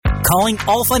Calling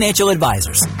all financial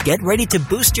advisors. Get ready to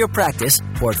boost your practice,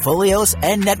 portfolios,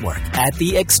 and network at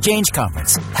the Exchange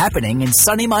Conference, happening in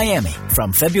sunny Miami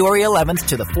from February 11th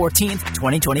to the 14th,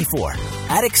 2024.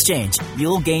 At Exchange,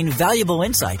 you'll gain valuable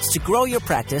insights to grow your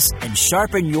practice and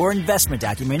sharpen your investment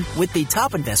acumen with the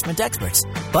top investment experts.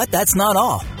 But that's not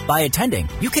all. By attending,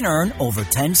 you can earn over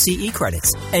 10 CE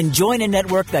credits and join a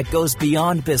network that goes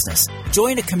beyond business.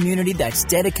 Join a community that's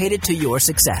dedicated to your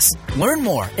success. Learn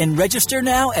more and register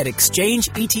now at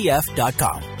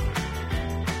exchangeetf.com.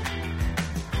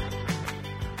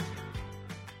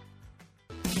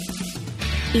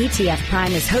 ETF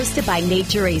Prime is hosted by Nate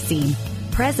Geraci,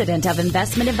 president of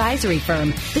investment advisory firm,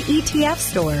 the ETF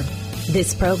Store.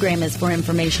 This program is for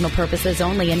informational purposes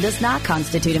only and does not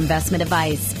constitute investment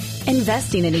advice.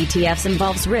 Investing in ETFs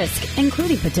involves risk,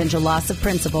 including potential loss of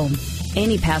principal.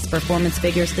 Any past performance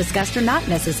figures discussed are not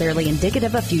necessarily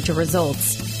indicative of future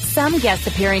results. Some guests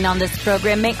appearing on this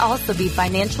program may also be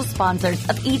financial sponsors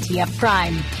of ETF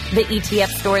Prime. The ETF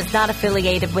Store is not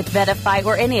affiliated with Bitwise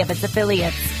or any of its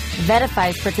affiliates.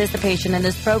 Bitwise's participation in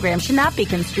this program should not be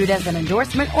construed as an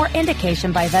endorsement or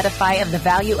indication by Bitwise of the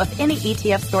value of any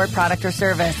ETF Store product or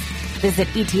service. Visit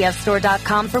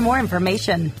etfstore.com for more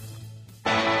information.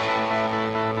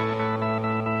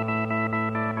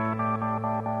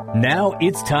 Now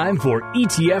it's time for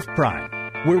ETF Prime,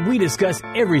 where we discuss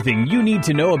everything you need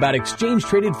to know about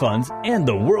exchange-traded funds and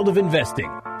the world of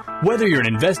investing. Whether you're an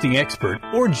investing expert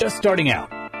or just starting out,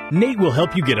 Nate will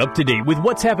help you get up to date with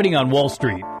what's happening on Wall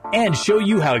Street and show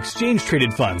you how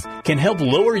exchange-traded funds can help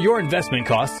lower your investment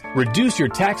costs, reduce your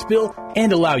tax bill,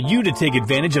 and allow you to take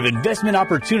advantage of investment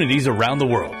opportunities around the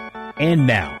world. And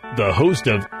now, the host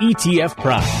of ETF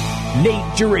Prime, Nate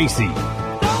Geraci.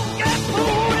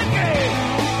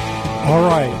 All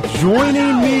right,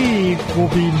 joining me will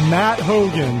be Matt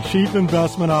Hougan, Chief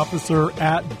Investment Officer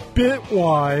at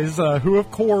Bitwise, who, of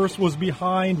course, was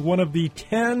behind one of the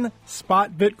 10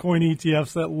 spot Bitcoin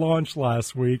ETFs that launched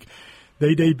last week.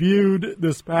 They debuted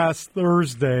this past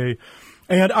Thursday,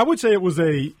 and I would say it was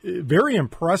a very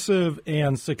impressive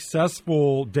and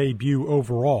successful debut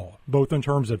overall, both in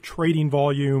terms of trading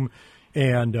volume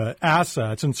and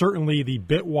assets, and certainly the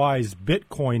Bitwise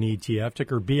Bitcoin ETF,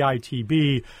 ticker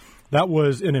BITB. That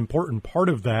was an important part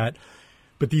of that.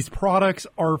 But these products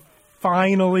are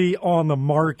finally on the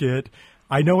market.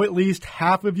 I know at least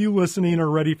half of you listening are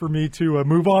ready for me to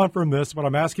move on from this, but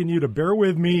I'm asking you to bear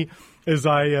with me as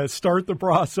I start the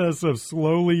process of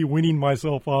slowly weaning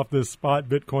myself off this spot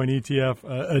Bitcoin ETF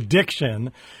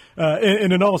addiction.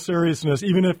 And in all seriousness,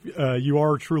 even if you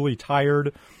are truly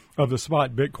tired of the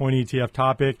spot Bitcoin ETF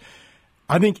topic,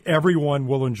 I think everyone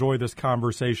will enjoy this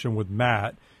conversation with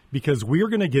Matt, because we are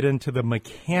going to get into the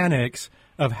mechanics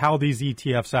of how these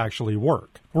ETFs actually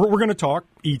work. We're going to talk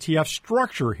ETF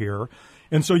structure here,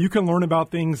 and so you can learn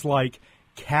about things like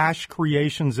cash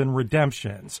creations and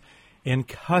redemptions, and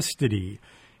custody,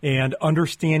 and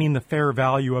understanding the fair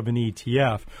value of an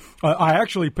ETF. I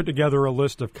actually put together a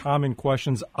list of common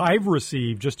questions I've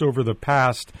received just over the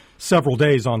past several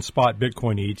days on spot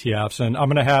Bitcoin ETFs, and I'm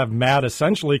going to have Matt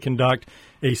essentially conduct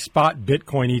a spot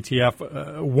Bitcoin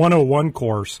ETF 101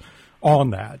 course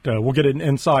on that. We'll get an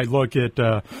inside look at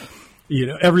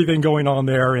everything going on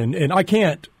there, and I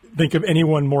can't think of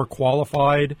anyone more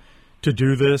qualified to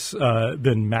do this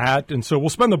than Matt, and so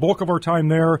we'll spend the bulk of our time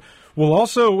there. We'll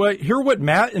also hear what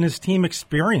Matt and his team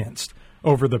experienced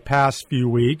over the past few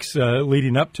weeks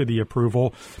leading up to the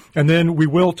approval, and then we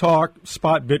will talk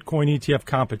spot Bitcoin ETF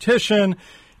competition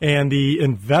and the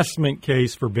investment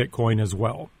case for Bitcoin as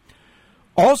well.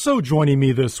 Also joining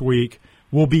me this week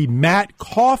will be Matt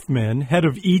Kaufman, head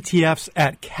of ETFs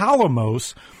at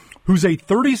Calamos, who's a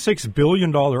 $36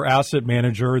 billion asset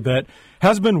manager that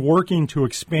has been working to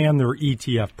expand their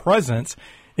ETF presence.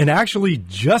 And actually,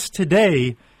 just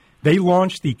today, they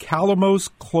launched the Calamos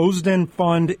Closed-End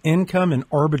Fund Income and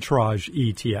Arbitrage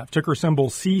ETF, ticker symbol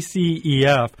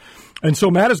CCEF. And so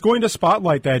Matt is going to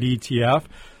spotlight that ETF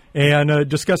and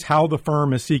discuss how the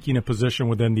firm is seeking a position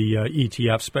within the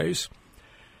ETF space.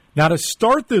 Now, to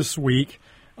start this week,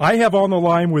 I have on the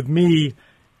line with me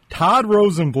Todd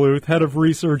Rosenbluth, head of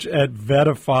research at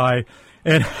Bitwise.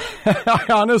 And I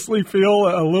honestly feel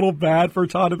a little bad for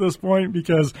Todd at this point,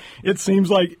 because it seems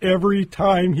like every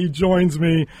time he joins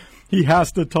me, he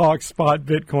has to talk spot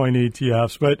Bitcoin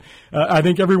ETFs. But I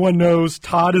think everyone knows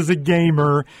Todd is a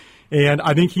gamer, and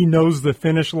I think he knows the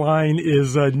finish line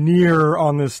is near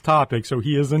on this topic, so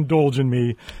he is indulging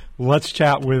me. Let's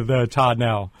chat with Todd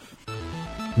now.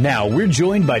 Now we're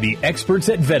joined by the experts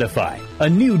at Vetify, a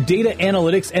new data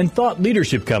analytics and thought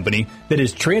leadership company that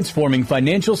is transforming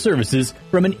financial services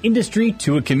from an industry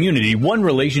to a community, one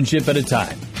relationship at a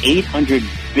time.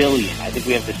 $800 billion. I think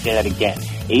we have to say that again.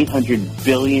 $800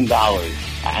 billion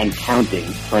and counting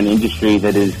for an industry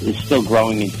that is still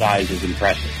growing in size is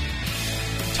impressive.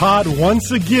 Todd,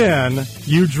 once again,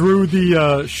 you drew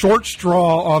the short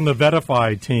straw on the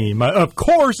Vetify team. Of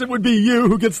course, it would be you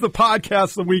who gets the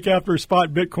podcast the week after spot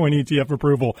Bitcoin ETF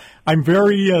approval. I'm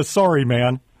very sorry,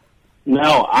 man.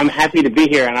 No, I'm happy to be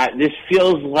here, and this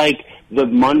feels like the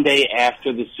Monday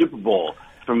after the Super Bowl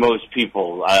for most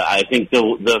people. I think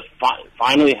the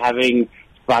finally having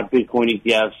spot Bitcoin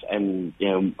ETFs and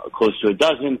close to a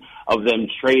dozen of them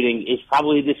trading is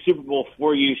probably the Super Bowl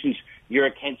for you, since you're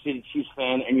a Kansas City Chiefs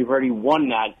fan and you've already won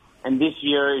that, and this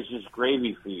year is just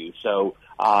gravy for you. So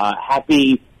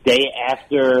happy day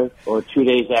after or 2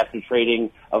 days after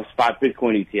trading of spot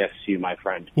Bitcoin ETFs to you, my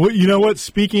friend. Well, you know what?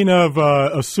 Speaking of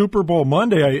a Super Bowl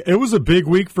Monday, it was a big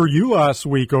week for you last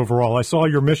week overall. I saw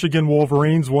your Michigan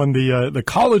Wolverines won the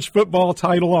college football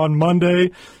title on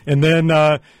Monday, and then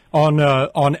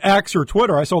on X or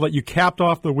Twitter, I saw that you capped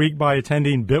off the week by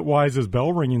attending Bitwise's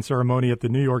bell ringing ceremony at the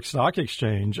New York Stock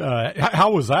Exchange. How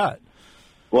was that?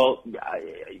 Well,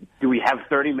 do we have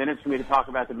 30 minutes for me to talk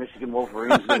about the Michigan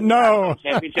Wolverines no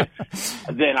championship?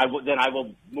 Then I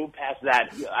will move past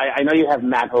that. I know you have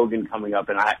Matt Hougan coming up,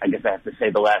 and I guess I have to say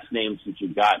the last name since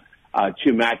you've got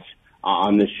two Matts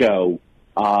on the show.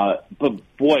 But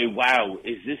boy, wow,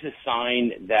 is this a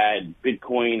sign that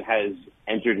Bitcoin has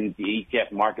entered into the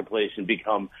ETF marketplace and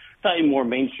become slightly more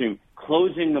mainstream?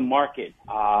 Closing the market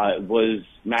was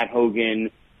Matt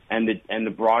Hougan and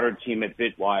the broader team at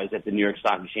Bitwise at the New York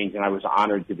Stock Exchange, and I was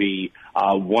honored to be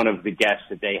one of the guests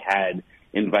that they had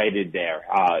invited there.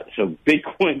 So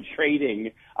Bitcoin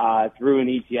trading through an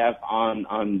ETF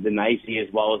on the NYSE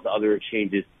as well as the other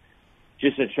exchanges,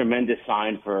 just a tremendous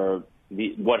sign for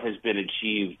what has been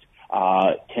achieved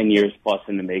 10 years plus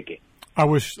in the making. I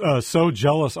was so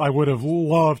jealous. I would have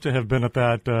loved to have been at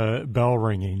that bell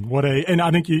ringing. And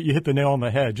I think you hit the nail on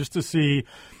the head. Just to see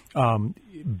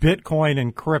Bitcoin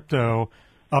and crypto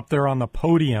up there on the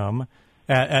podium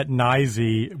at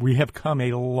NYSE, we have come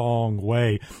a long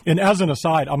way. And as an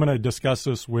aside, I'm going to discuss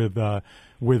this with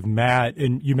Matt.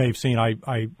 And you may have seen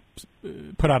I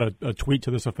put out a tweet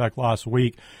to this effect last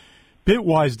week.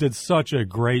 Bitwise did such a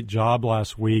great job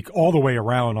last week all the way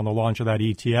around on the launch of that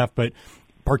ETF, but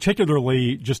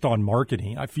particularly just on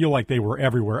marketing. I feel like they were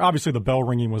everywhere. Obviously, the bell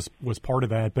ringing was part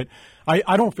of that, but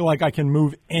I don't feel like I can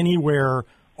move anywhere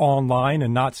online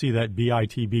and not see that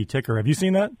BITB ticker. Have you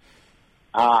seen that?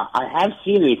 I have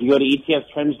seen it. If you go to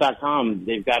ETFtrends.com,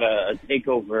 they've got a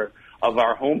takeover of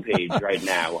our homepage right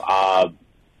now.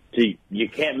 So you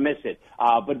can't miss it.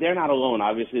 But they're not alone.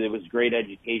 Obviously, there was great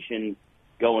education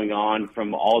going on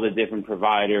from all the different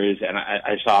providers, and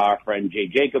I saw our friend Jay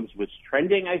Jacobs was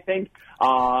trending, I think,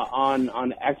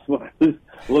 on X when I was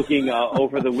looking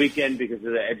over the weekend because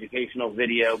of the educational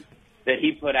video that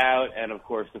he put out, and of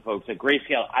course the folks at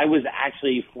Grayscale. I was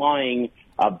actually flying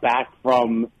back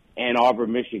from Ann Arbor,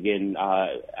 Michigan,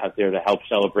 out there to help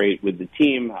celebrate with the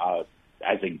team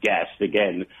as a guest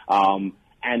again. And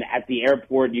at the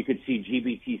airport, you could see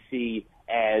GBTC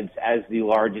ads as the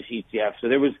largest ETF. So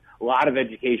there was a lot of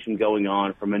education going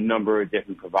on from a number of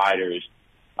different providers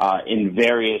in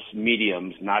various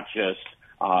mediums, not just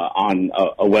on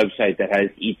a website that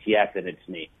has ETF in its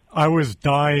name. I was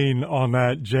dying on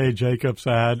that Jay Jacobs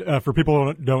ad. For people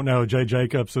who don't know, Jay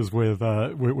Jacobs is with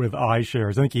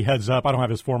iShares. I think he heads up. I don't have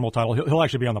his formal title. He'll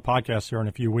actually be on the podcast here in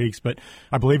a few weeks, but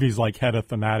I believe he's like head of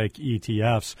thematic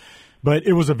ETFs. But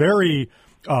it was a very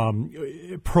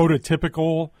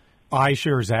prototypical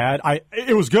iShares ad.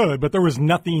 It was good, but there was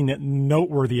nothing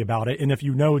noteworthy about it. And if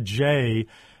you know Jay,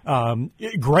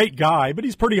 great guy, but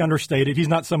he's pretty understated. He's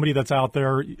not somebody that's out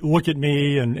there, look at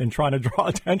me and trying to draw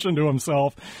attention to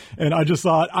himself. And I just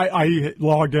thought, I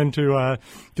logged into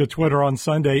to Twitter on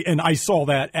Sunday and I saw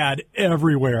that ad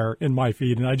everywhere in my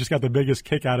feed. And I just got the biggest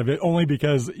kick out of it, only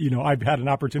because, I've had an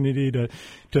opportunity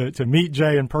to meet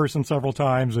Jay in person several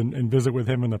times and visit with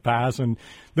him in the past. And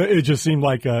it just seemed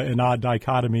like an odd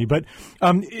dichotomy. But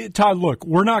Todd, look,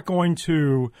 we're not going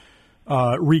to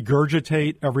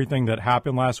regurgitate everything that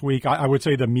happened last week. I would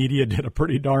say the media did a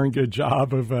pretty darn good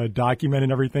job of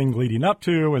documenting everything leading up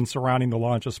to and surrounding the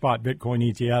launch of spot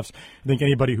Bitcoin ETFs. I think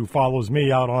anybody who follows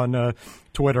me out on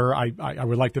Twitter, I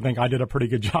would like to think I did a pretty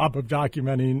good job of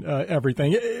documenting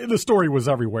everything. The story was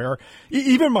everywhere.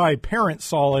 Even my parents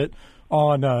saw it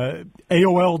on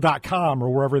AOL.com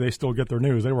or wherever they still get their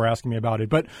news. They were asking me about it.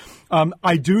 But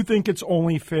I do think it's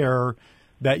only fair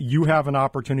that you have an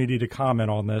opportunity to comment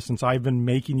on this, since I've been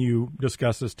making you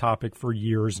discuss this topic for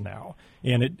years now.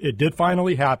 And it did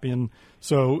finally happen.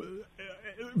 So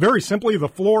very simply, the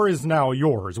floor is now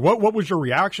yours. What was your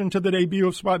reaction to the debut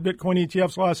of spot Bitcoin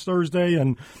ETFs last Thursday,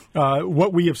 and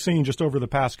what we have seen just over the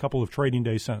past couple of trading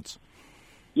days since?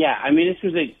 Yeah, I mean,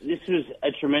 this was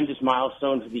a tremendous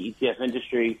milestone for the ETF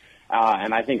industry,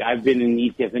 and I think I've been in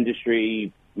the ETF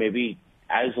industry maybe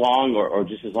as long or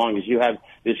just as long as you have.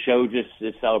 This show just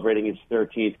is celebrating its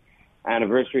 13th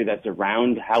anniversary. That's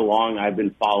around how long I've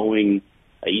been following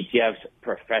ETFs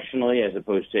professionally as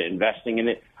opposed to investing in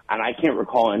it. And I can't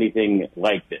recall anything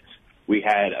like this. We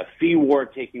had a fee war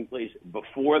taking place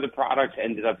before the products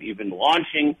ended up even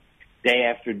launching. Day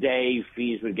after day,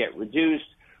 fees would get reduced.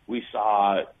 We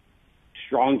saw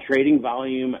strong trading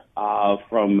volume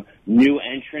from new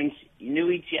entrants. New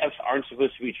ETFs aren't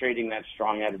supposed to be trading that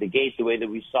strong out of the gate the way that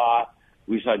we saw.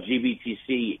 We saw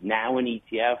GBTC, now an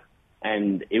ETF,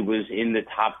 and it was in the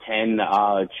top 10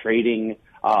 trading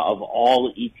of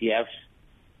all ETFs.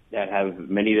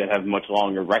 Many that have much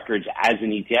longer records as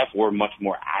an ETF or much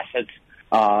more assets.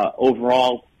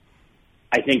 Overall,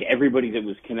 I think everybody that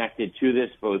was connected to this,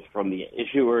 both from the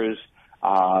issuers,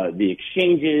 the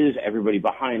exchanges, everybody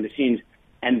behind the scenes,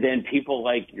 and then people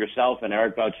like yourself and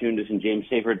Eric Balchundas and James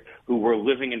Seyfert, who were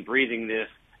living and breathing this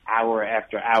hour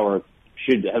after hour,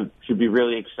 should be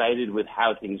really excited with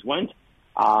how things went.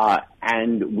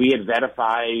 And we at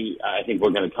VettaFi, I think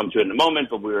we're going to come to it in a moment,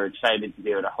 but we were excited to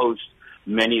be able to host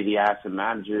many of the asset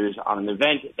managers on an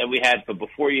event that we had. But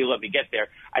before you let me get there,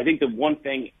 I think the one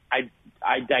thing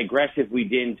I digress if we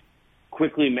didn't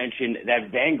quickly mention that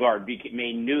Vanguard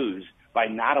made news by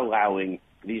not allowing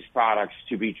these products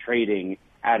to be trading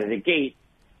out of the gate.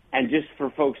 And just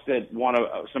for folks that want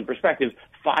some perspective,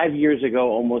 5 years ago,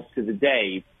 almost to the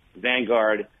day,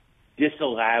 Vanguard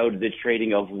disallowed the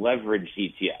trading of leveraged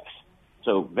ETFs.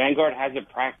 So Vanguard has a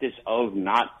practice of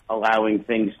not allowing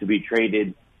things to be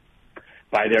traded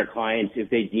by their clients if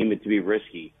they deem it to be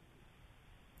risky.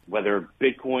 Whether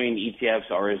Bitcoin ETFs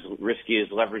are as risky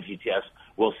as leverage ETFs,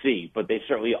 we'll see. But they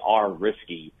certainly are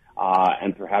risky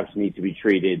and perhaps need to be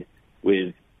treated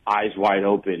with eyes wide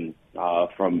open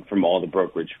from all the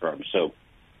brokerage firms. So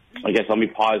I guess let me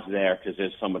pause there because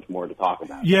there's so much more to talk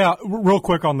about. Yeah, real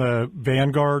quick on the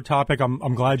Vanguard topic,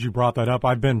 I'm glad you brought that up.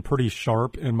 I've been pretty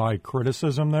sharp in my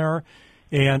criticism there.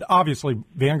 And obviously,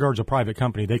 Vanguard's a private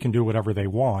company. They can do whatever they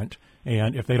want.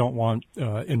 And if they don't want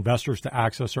investors to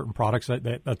access certain products,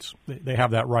 they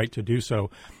have that right to do so.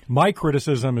 My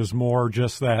criticism is more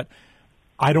just that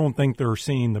I don't think they're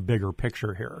seeing the bigger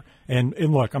picture here. And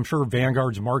look, I'm sure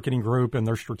Vanguard's marketing group and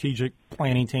their strategic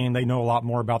planning team, they know a lot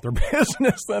more about their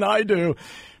business than I do.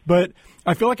 But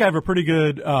I feel like I have a pretty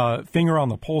good finger on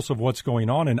the pulse of what's going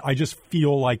on. And I just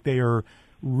feel like they are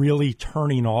really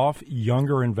turning off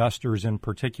younger investors in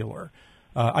particular.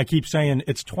 I keep saying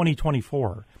it's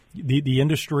 2024. The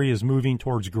industry is moving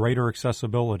towards greater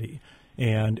accessibility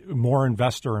and more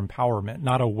investor empowerment,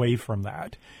 not away from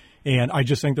that. And I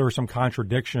just think there are some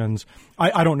contradictions.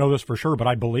 I don't know this for sure, but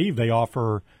I believe they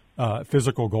offer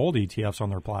physical gold ETFs on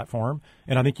their platform.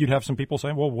 And I think you'd have some people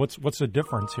saying, well, what's the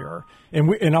difference here?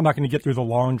 And I'm not going to get through the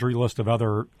laundry list of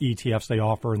other ETFs they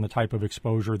offer and the type of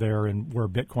exposure there and where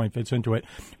Bitcoin fits into it.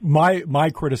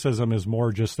 My criticism is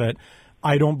more just that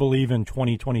I don't believe in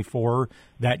 2024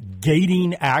 that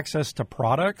gating access to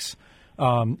products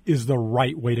is the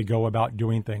right way to go about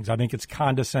doing things. I think it's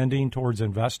condescending towards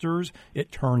investors.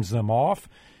 It turns them off.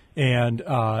 And,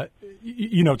 Todd,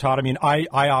 I mean, I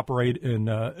operate in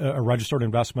a registered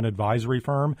investment advisory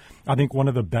firm. I think one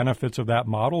of the benefits of that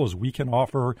model is we can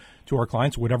offer to our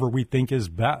clients whatever we think is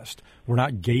best. We're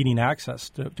not gating access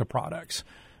to products.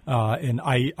 And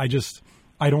I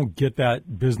don't get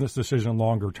that business decision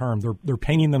longer term. They're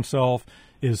painting themselves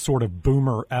as sort of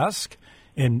boomer-esque,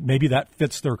 and maybe that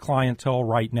fits their clientele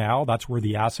right now. That's where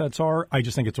the assets are. I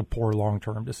just think it's a poor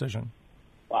long-term decision.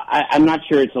 Well, I'm not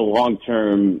sure it's a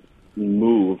long-term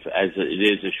move as it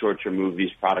is a short-term move.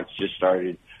 These products just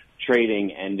started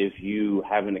trading, and if you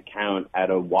have an account at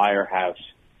a wirehouse,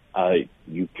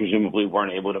 you presumably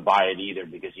weren't able to buy it either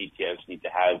because ETFs need to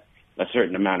have a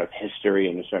certain amount of history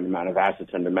and a certain amount of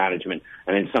assets under management.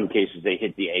 And in some cases, they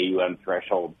hit the AUM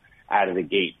threshold out of the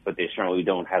gate, but they certainly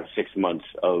don't have 6 months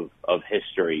of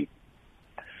history.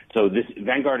 So this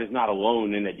Vanguard is not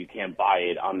alone in that you can't buy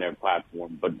it on their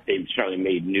platform, but they've certainly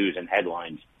made news and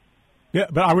headlines. Yeah,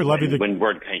 but I would love when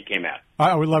word came out.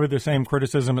 I would love the same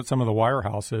criticism at some of the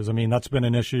wirehouses. I mean, that's been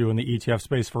an issue in the ETF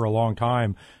space for a long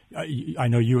time. I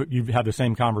know you've had the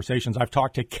same conversations. I've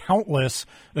talked to countless,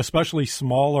 especially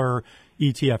smaller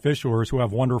ETF issuers who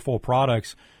have wonderful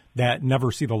products that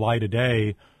never see the light of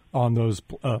day on those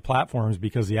platforms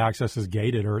because the access is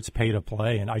gated or it's pay to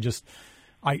play. And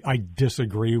I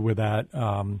disagree with that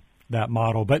that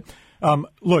model. But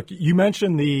look, you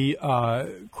mentioned the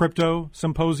crypto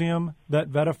symposium that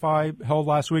VettaFi held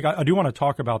last week. I do want to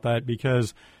talk about that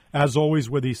because, as always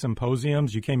with these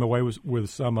symposiums, you came away with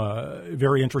some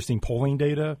very interesting polling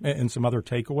data and some other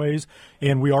takeaways,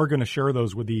 and we are going to share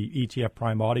those with the ETF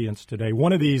Prime audience today.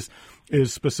 One of these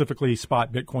is specifically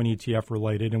spot Bitcoin ETF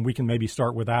related, and we can maybe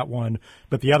start with that one,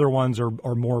 but the other ones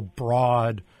are more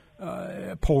broad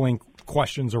polling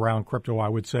questions around crypto, I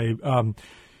would say.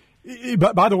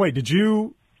 But by the way, did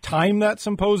you time that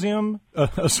symposium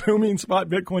assuming spot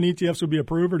Bitcoin ETFs would be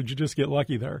approved, or did you just get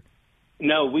lucky there?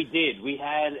 No, we did. We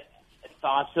had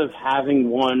thoughts of having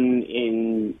one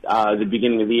in the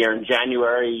beginning of the year in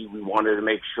January. We wanted to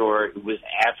make sure it was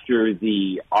after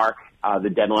the ARC, the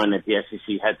deadline that the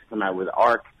SEC had to come out with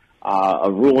ARC,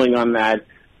 a ruling on that.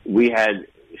 We had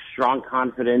strong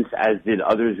confidence, as did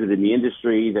others within the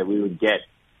industry, that we would get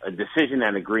a decision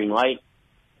and a green light.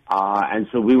 And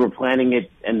so we were planning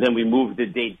it, and then we moved the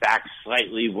date back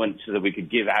slightly so that we could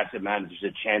give asset managers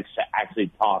a chance to actually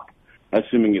talk,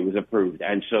 assuming it was approved.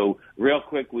 And so real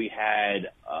quick, we had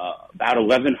about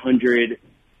 1,100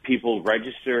 people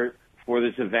register for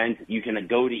this event. You can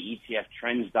go to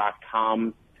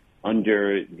ETFtrends.com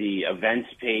under the events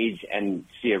page and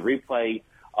see a replay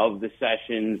of the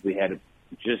sessions. We had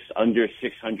just under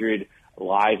 600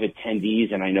 live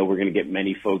attendees, and I know we're going to get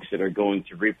many folks that are going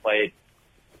to replay it.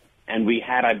 And we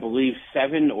had, I believe,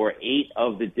 7 or 8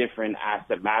 of the different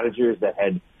asset managers that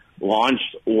had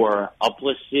launched or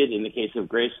uplisted, in the case of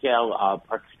Grayscale,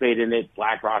 participate in it,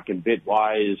 BlackRock and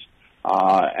Bitwise,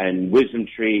 and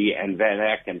WisdomTree and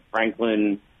VanEck and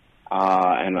Franklin,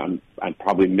 and I'm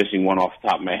probably missing one off the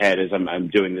top of my head as I'm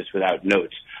doing this without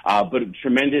notes. But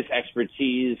tremendous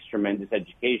expertise, tremendous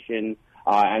education,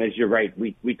 and as you're right,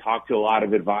 we talked to a lot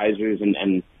of advisors,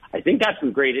 and I think got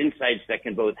some great insights that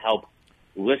can both help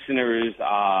listeners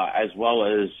as well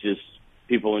as just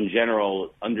people in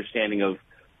general understanding of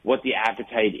what the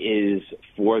appetite is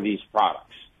for these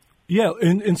products. Yeah,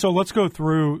 and so let's go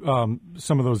through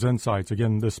some of those insights.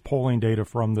 Again, this polling data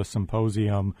from the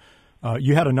symposium.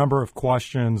 You had a number of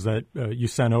questions that you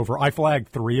sent over. I flagged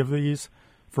 3 of these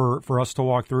for us to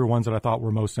walk through, ones that I thought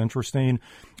were most interesting.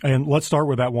 And let's start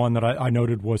with that one that I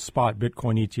noted was spot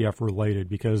Bitcoin ETF related,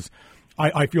 because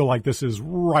I feel like this is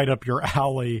right up your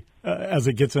alley as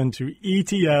it gets into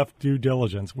ETF due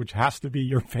diligence, which has to be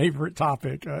your favorite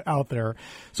topic out there.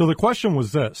 So the question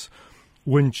was this: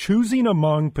 when choosing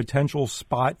among potential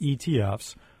spot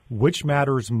ETFs, which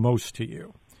matters most to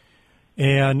you?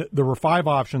 And there were 5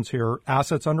 options here: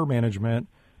 assets under management,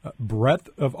 breadth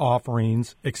of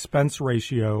offerings, expense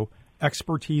ratio,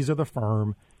 expertise of the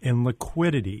firm, and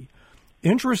liquidity.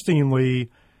 Interestingly,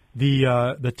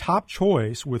 the top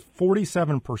choice with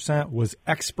 47% was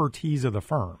expertise of the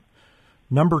firm.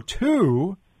 Number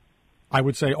 2, I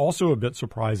would say also a bit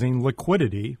surprising,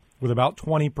 liquidity with about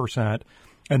 20%.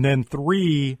 And then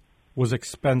 3 was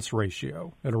expense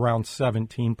ratio at around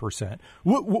 17%.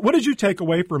 What did you take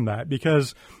away from that?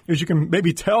 Because as you can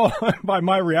maybe tell by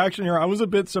my reaction here, I was a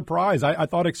bit surprised. I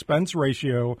thought expense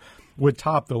ratio would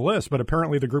top the list, but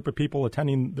apparently the group of people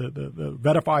attending the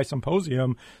VettaFi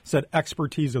symposium said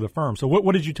expertise of the firm. So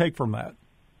what did you take from that?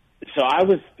 So I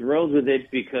was thrilled with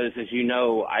it because, as you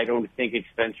know, I don't think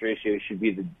expense ratio should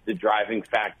be the driving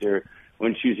factor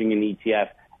when choosing an ETF.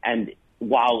 And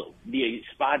while the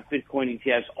spot Bitcoin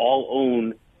ETFs all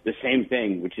own the same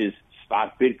thing, which is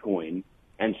spot Bitcoin,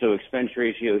 and so expense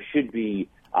ratio should be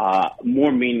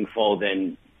more meaningful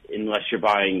than unless you're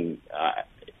buying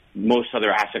most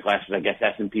other asset classes, I guess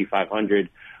S&P 500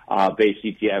 based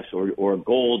ETFs or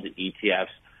gold ETFs.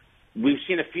 We've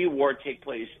seen a few more take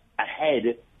place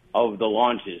ahead of the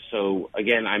launches. So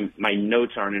again, my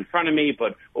notes aren't in front of me,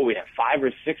 but we have 5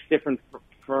 or 6 different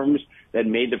firms that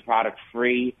made the product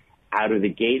free out of the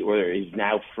gate, or is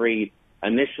now free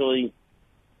initially.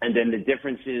 And then the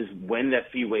difference is when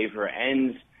that fee waiver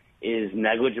ends is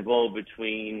negligible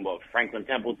between what Franklin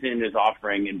Templeton is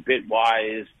offering and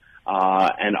Bitwise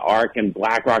and ARC and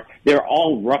BlackRock. They're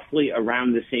all roughly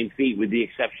around the same fee with the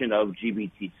exception of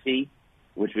GBTC,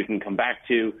 which we can come back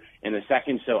to in a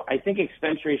second. So I think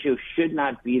expense ratio should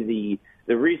not be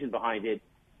the reason behind it.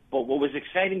 But what was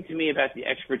exciting to me about the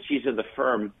expertise of the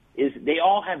firm is they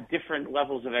all have different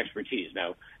levels of expertise.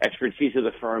 Now, expertise of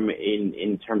the firm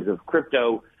in terms of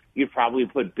crypto, you'd probably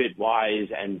put Bitwise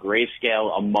and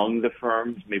Grayscale among the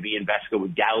firms, maybe Invesco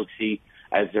with Galaxy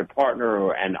as their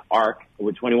partner, and ARC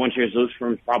with 21 shares. Those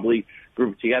firms probably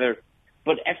grouped together.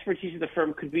 But expertise of the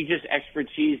firm could be just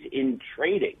expertise in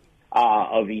trading.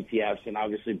 of ETFs, and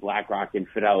obviously BlackRock and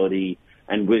Fidelity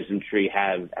and WisdomTree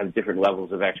have different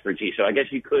levels of expertise. So I guess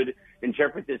you could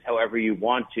interpret this however you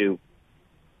want to.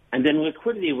 And then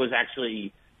liquidity was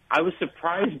actually, I was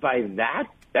surprised by that.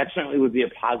 That certainly would be a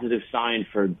positive sign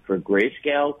for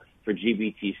Grayscale, for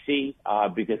GBTC,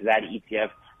 because that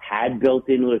ETF had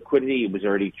built-in liquidity. It was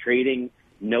already trading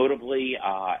notably,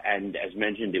 and as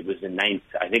mentioned, it was the ninth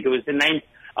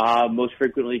most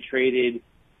frequently traded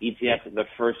ETF the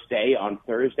first day on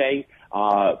Thursday.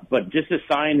 But just a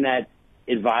sign that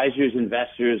advisors,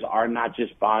 investors are not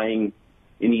just buying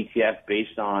an ETF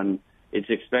based on its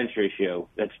expense ratio.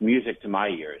 That's music to my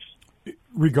ears.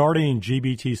 Regarding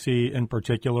GBTC in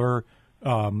particular,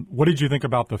 what did you think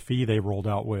about the fee they rolled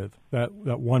out with, that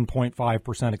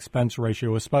 1.5% expense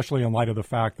ratio, especially in light of the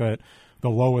fact that the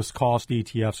lowest cost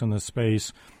ETFs in this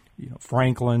space,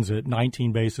 Franklin's at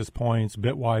 19 basis points,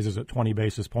 Bitwise is at 20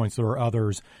 basis points. There are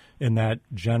others in that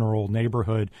general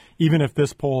neighborhood. Even if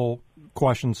this poll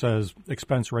question says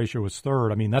expense ratio is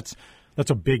third, I mean, that's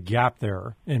a big gap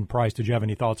there in price. Did you have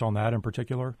any thoughts on that in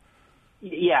particular?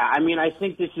 Yeah, I mean, I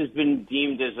think this has been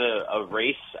deemed as a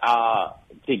race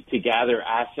to gather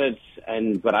assets,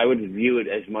 but I would view it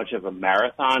as much of a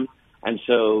marathon. And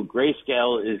so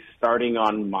Grayscale is starting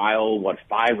on mile,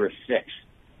 5 or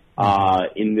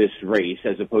 6 in this race,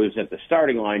 as opposed to at the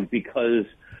starting line because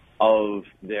of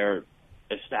their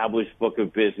established book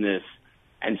of business.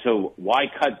 And so why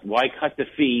cut the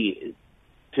fee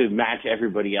to match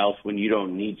everybody else when you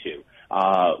don't need to?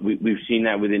 We've seen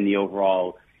that within the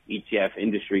overall ETF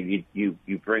industry. You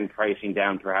bring pricing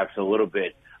down perhaps a little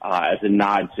bit as a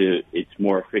nod to it's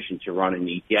more efficient to run an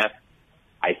ETF,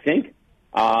 I think.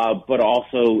 But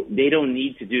also they don't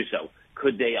need to do so.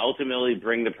 Could they ultimately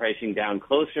bring the pricing down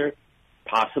closer?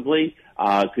 Possibly.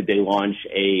 Could they launch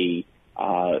a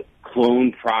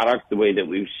clone product the way that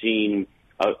we've seen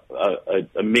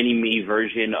a mini-me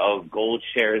version of gold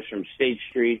shares from State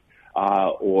Street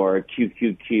or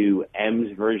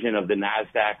QQQM's version of the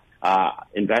NASDAQ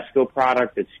Invesco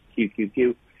product? It's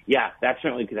QQQ. Yeah, that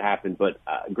certainly could happen. But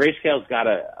Grayscale's got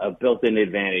a built-in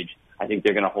advantage. I think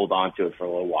they're going to hold on to it for a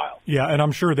little while. Yeah, and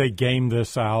I'm sure they gamed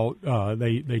this out.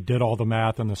 They did all the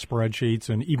math in the spreadsheets,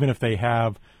 and even if they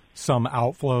have some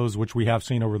outflows, which we have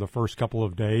seen over the first couple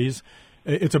of days,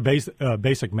 it's a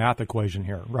basic math equation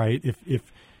here, right? If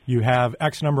you have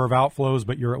X number of outflows,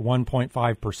 but you're at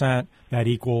 1.5%, that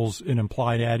equals an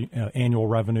implied annual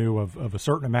revenue of a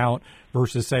certain amount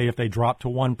versus, say, if they drop to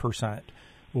 1%.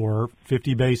 Or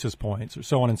 50 basis points, or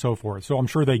so on and so forth. So I'm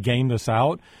sure they game this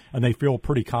out, and they feel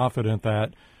pretty confident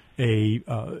that a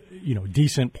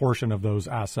decent portion of those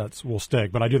assets will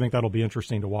stick. But I do think that'll be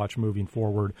interesting to watch moving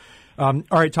forward. All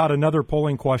right, Todd, another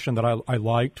polling question that I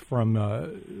liked from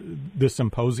this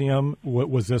symposium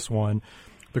was this one.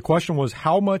 The question was,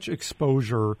 how much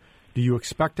exposure do you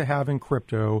expect to have in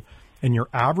crypto in your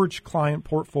average client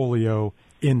portfolio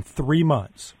in 3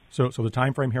 months? So the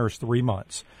time frame here is 3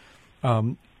 months.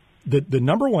 The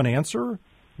number one answer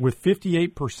with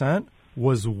 58%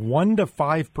 was 1 to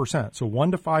 5%. So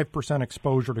 1 to 5%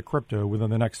 exposure to crypto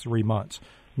within the next 3 months.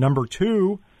 Number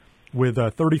two, with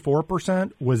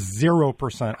 34%, was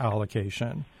 0%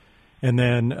 allocation. And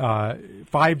then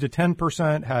 5 to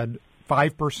 10% had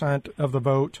 5% of the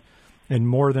vote, and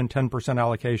more than 10%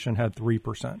 allocation had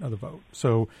 3% of the vote.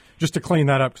 So just to clean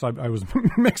that up, because I was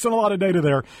mixing a lot of data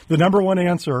there, the number one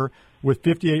answer with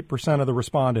 58% of the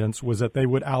respondents was that they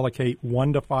would allocate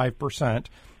 1 to 5%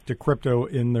 to crypto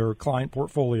in their client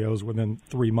portfolios within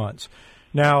 3 months.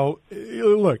 Now,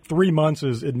 look, 3 months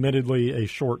is admittedly a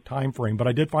short time frame, but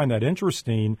I did find that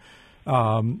interesting.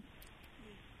 That's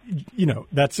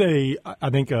I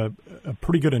think a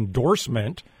pretty good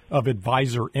endorsement of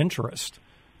advisor interest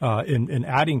in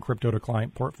adding crypto to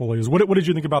client portfolios. What did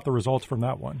you think about the results from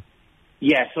that one?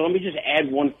 Yeah, so let me just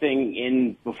add one thing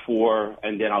in before,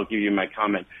 and then I'll give you my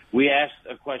comment. We asked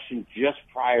a question just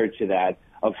prior to that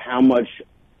of how much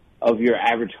of your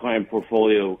average client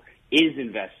portfolio is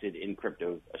invested in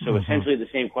crypto. So essentially the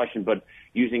same question, but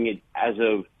using it as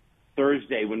of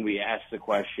Thursday when we asked the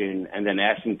question and then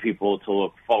asking people to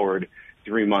look forward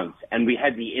 3 months. And we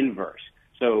had the inverse.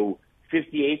 So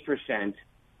 58%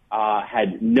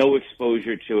 had no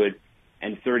exposure to it,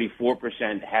 and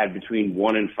 34% had between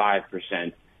 1 and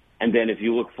 5%. And then if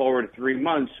you look forward 3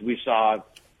 months, we saw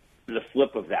the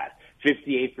flip of that.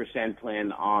 58%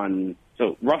 plan on,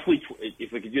 so roughly,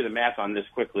 if we could do the math on this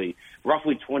quickly,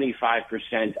 roughly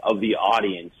 25% of the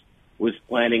audience was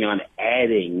planning on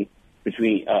adding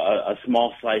between a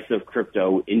small slice of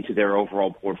crypto into their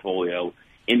overall portfolio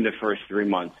in the first 3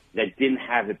 months that didn't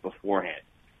have it beforehand.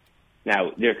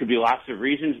 Now, there could be lots of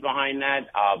reasons behind that,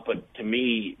 but to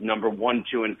me, number 1,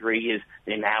 2, and 3 is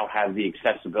they now have the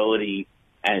accessibility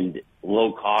and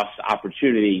low-cost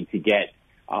opportunity to get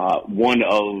one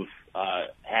of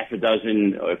half a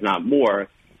dozen, or if not more,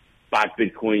 spot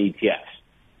Bitcoin ETFs.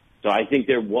 So I think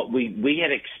what we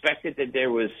had expected that there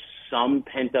was some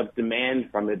pent-up demand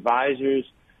from advisors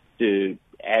to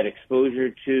add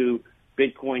exposure to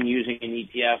Bitcoin using an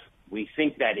ETF. We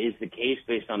think that is the case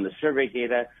based on the survey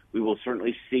data. We will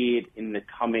certainly see it in the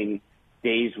coming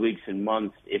days, weeks, and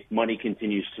months if money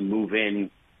continues to move in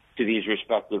to these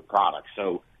respective products.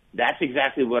 So that's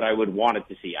exactly what I would want it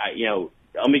to see.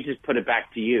 Let me just put it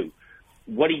back to you.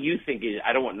 What do you think is,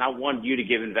 I don't not want you to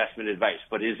give investment advice,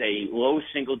 but is a low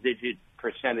single-digit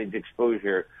percentage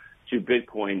exposure to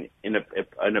Bitcoin in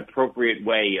an appropriate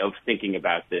way of thinking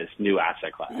about this new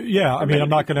asset class? Yeah, I mean, I'm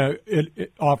not going to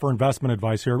offer investment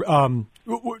advice here.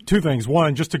 Two things.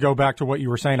 One, just to go back to what you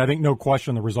were saying, I think no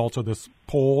question the results of this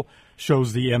poll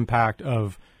shows the impact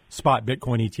of spot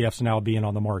Bitcoin ETFs now being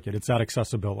on the market. It's that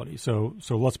accessibility. So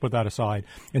let's put that aside.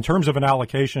 In terms of an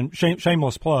allocation,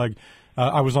 shameless plug,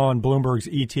 I was on Bloomberg's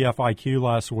ETF IQ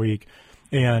last week,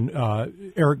 and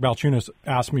Eric Balchunas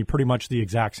asked me pretty much the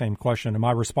exact same question. And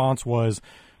my response was,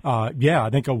 I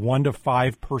think a 1 to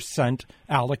 5%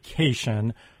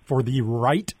 allocation for the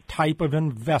right type of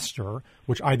investor,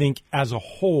 which I think as a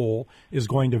whole is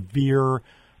going to veer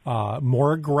a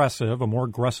more aggressive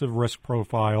risk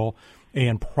profile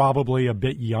and probably a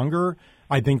bit younger.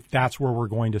 I think that's where we're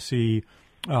going to see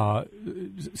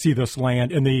this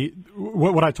land. And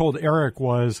what I told Eric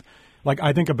was, like,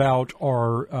 I think about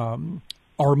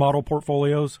our model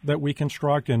portfolios that we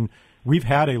construct, and we've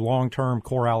had a long-term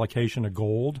core allocation of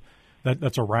gold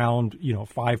that's around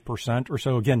 5% or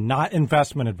so. Again, not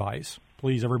investment advice.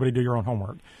 Please, everybody, do your own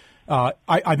homework.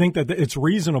 I think that it's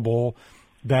reasonable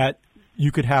that you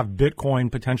could have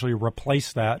Bitcoin potentially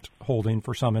replace that holding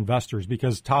for some investors,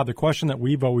 because, Todd, the question that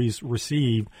we've always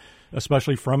received,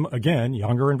 especially from, again,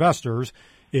 younger investors,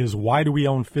 is why do we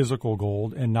own physical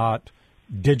gold and not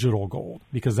digital gold?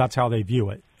 Because that's how they view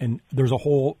it. And there's a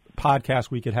whole podcast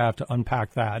we could have to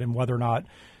unpack that and whether or not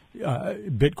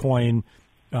Bitcoin,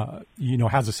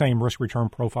 has the same risk return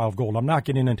profile of gold. I'm not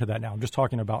getting into that now. I'm just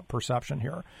talking about perception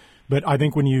here. But I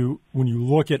think when you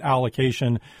look at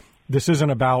allocation, this isn't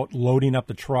about loading up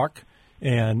the truck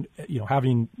and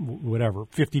having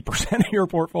 50% of your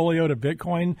portfolio to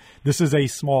Bitcoin. This is a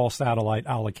small satellite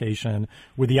allocation,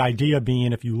 with the idea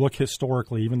being, if you look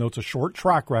historically, even though it's a short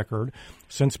track record,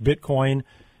 since Bitcoin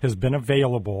has been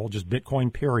available, just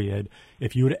Bitcoin period,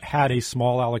 if you had a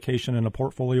small allocation in a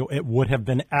portfolio, it would have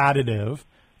been additive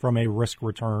from a risk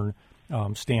return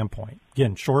standpoint.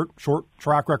 Again, short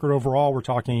track record overall. We're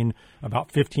talking about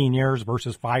 15 years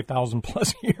versus 5,000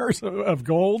 plus years of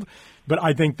gold. But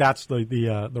I think that's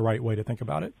the right way to think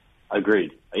about it.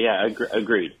 Agreed. Yeah,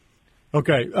 agreed.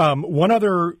 Okay. One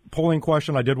other polling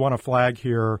question I did want to flag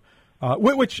here,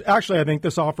 which actually I think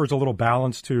this offers a little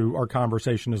balance to our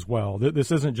conversation as well.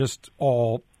 This isn't just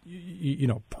all,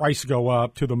 price go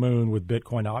up to the moon with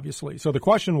Bitcoin, obviously. So the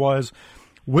question was,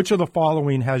 which of the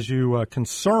following has you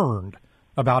concerned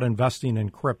about investing in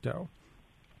crypto?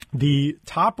 The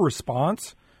top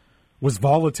response was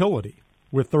volatility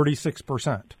with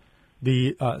 36%.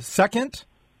 The second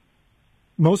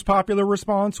most popular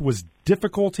response was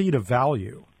difficulty to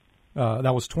value.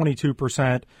 That was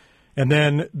 22%. And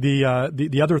then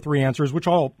the other three answers, which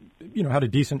all had a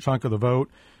decent chunk of the vote: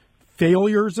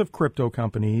 failures of crypto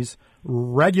companies,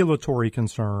 regulatory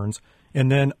concerns, and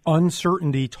then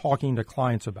uncertainty talking to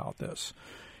clients about this.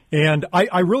 And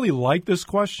I really like this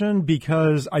question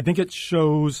because I think it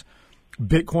shows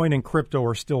Bitcoin and crypto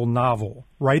are still novel,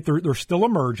 right? They're still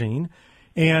emerging.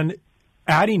 And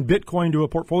adding Bitcoin to a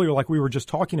portfolio like we were just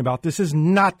talking about, this is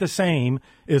not the same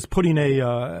as putting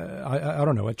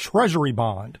a treasury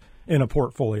bond in a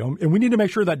portfolio. And we need to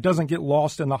make sure that doesn't get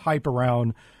lost in the hype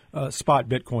around spot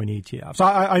Bitcoin ETFs.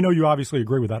 I know you obviously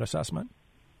agree with that assessment.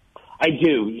 I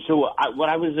do. So what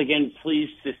I was, again,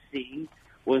 pleased to see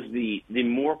was the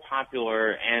more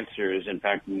popular answers. In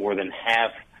fact, more than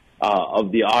half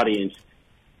of the audience,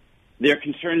 their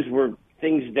concerns were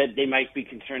things that they might be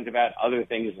concerned about, other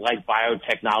things like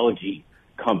biotechnology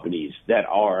companies that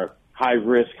are high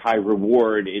risk, high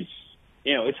reward.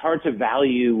 It's hard to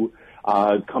value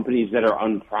companies that are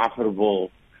unprofitable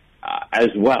as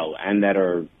well and that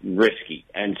are risky.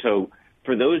 And so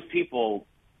for those people,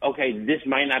 okay, this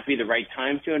might not be the right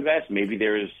time to invest. Maybe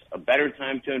there is a better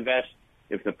time to invest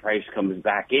if the price comes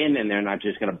back in and they're not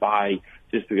just going to buy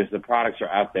just because the products are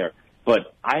out there.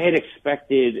 But I had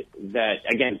expected that,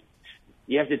 again,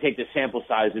 you have to take the sample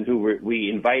size and who we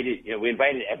invited. We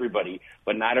invited everybody,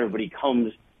 but not everybody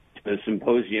comes to the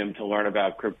symposium to learn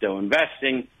about crypto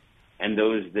investing. And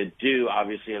those that do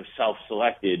obviously have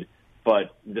self-selected.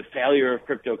 But the failure of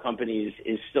crypto companies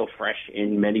is still fresh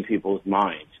in many people's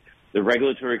minds. The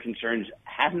regulatory concerns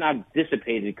have not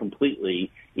dissipated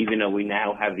completely, even though we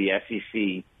now have the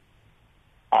SEC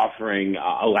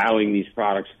allowing these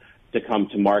products to come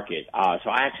to market.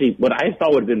 What I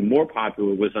thought would have been more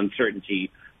popular was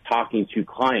uncertainty, talking to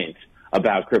clients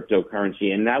about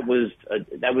cryptocurrency, and that was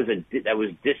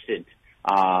distant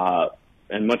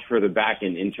and much further back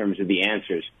in terms of the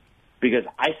answers, because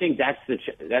I think that's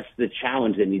the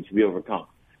challenge that needs to be overcome.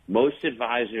 Most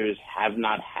advisors have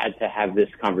not had to have this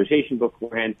conversation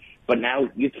beforehand, but now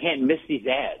you can't miss these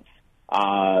ads.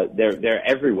 They're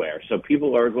everywhere, so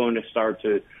people are going to start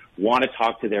to want to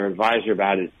talk to their advisor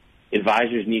about it.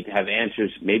 Advisors need to have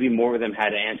answers. Maybe more of them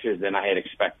had answers than I had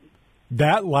expected.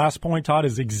 That last point, Todd,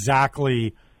 is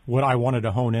exactly what I wanted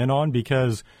to hone in on,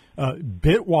 because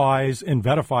Bitwise and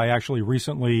VettaFi actually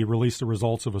recently released the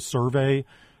results of a survey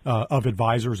of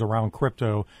advisors around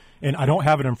crypto. And I don't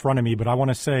have it in front of me, but I want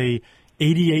to say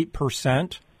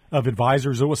 88% of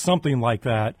advisors, it was something like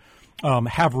that,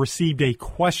 have received a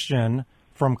question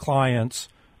from clients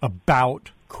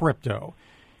about crypto.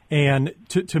 And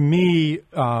to me,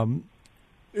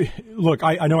 look,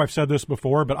 I know I've said this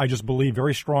before, but I just believe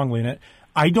very strongly in it.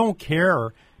 I don't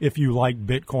care if you like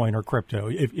Bitcoin or crypto.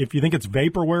 If you think it's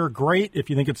vaporware, great. If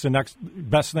you think it's the next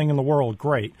best thing in the world,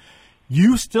 great.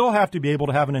 You still have to be able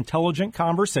to have an intelligent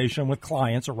conversation with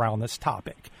clients around this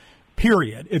topic,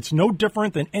 period. It's no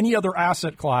different than any other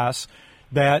asset class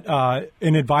that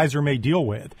an advisor may deal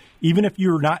with. Even if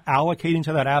you're not allocating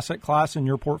to that asset class in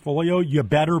your portfolio, you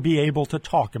better be able to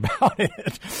talk about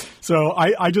it. So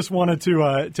I just wanted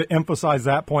to emphasize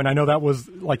that point. I know that was,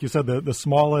 like you said, the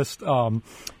smallest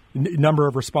number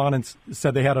of respondents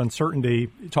said they had uncertainty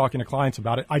talking to clients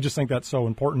about it. I just think that's so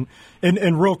important.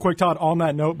 And real quick, Todd, on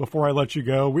that note, before I let you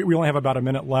go, we only have about a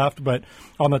minute left, but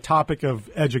on the topic of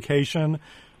education,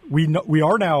 we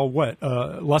are now,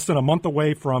 less than a month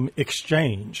away from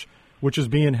Exchange, which is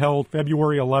being held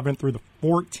February 11th through the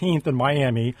 14th in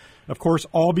Miami. Of course,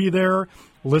 I'll be there.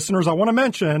 Listeners, I want to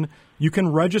mention, you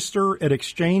can register at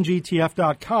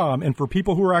exchangeetf.com. And for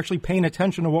people who are actually paying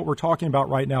attention to what we're talking about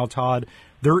right now, Todd,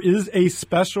 there is a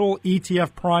special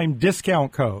ETF Prime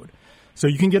discount code. So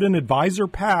you can get an advisor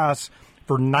pass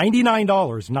for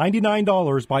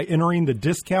 $99 by entering the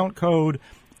discount code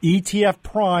ETF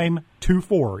Prime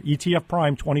 24, ETF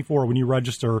Prime 24 when you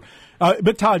register.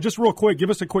 But Todd, just real quick,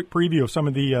 give us a quick preview of some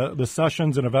of the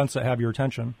sessions and events that have your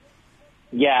attention.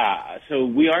 Yeah, so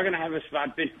we are going to have a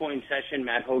spot Bitcoin session.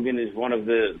 Matt Hougan is one of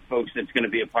the folks that's going to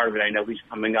be a part of it. I know he's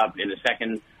coming up in a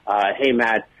second. Hey,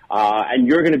 Matt. And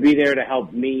you're going to be there to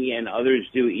help me and others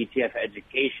do ETF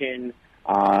education.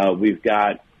 We've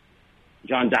got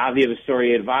John Davi of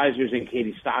Astoria Advisors and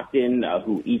Katie Stockton,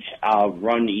 who each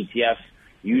run ETFs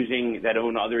that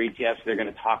own other ETFs. They're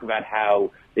going to talk about how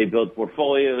they build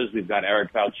portfolios. We've got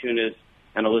Eric Valchunas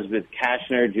and Elizabeth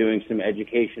Kashner doing some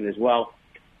education as well.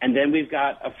 And then we've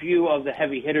got a few of the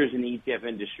heavy hitters in the ETF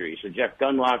industry. So Jeff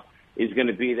Dunlop is going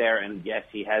to be there, and yes,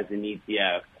 he has an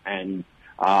ETF. And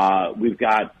we've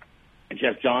got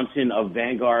Jeff Johnson of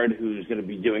Vanguard, who's going to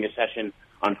be doing a session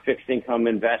on fixed income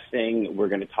investing. We're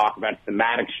going to talk about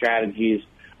thematic strategies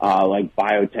like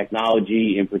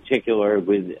biotechnology, in particular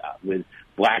with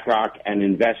BlackRock and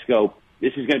Invesco.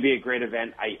 This is going to be a great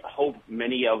event. I hope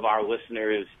many of our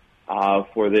listeners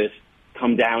for this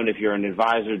come down. If you're an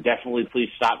advisor, definitely please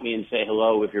stop me and say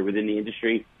hello. If you're within the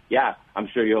industry, yeah, I'm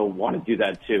sure you'll want to do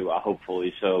that too,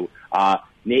 hopefully. So,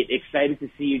 Nate, excited to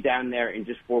see you down there in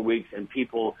just 4 weeks, and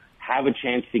people have a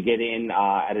chance to get in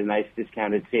at a nice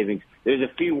discounted savings. There's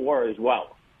a fee war as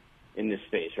well in this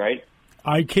space, right?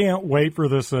 I can't wait for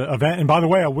this event. And by the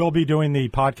way, I will be doing the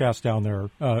podcast down there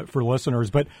for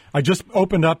listeners. But I just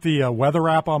opened up the weather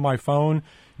app on my phone.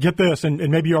 Get this, and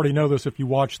maybe you already know this if you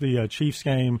watch the Chiefs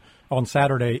game on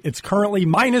Saturday. It's currently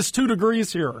 -2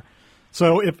 degrees here.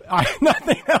 So if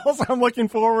nothing else, I'm looking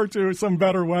forward to some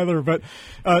better weather. But,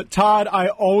 Todd, I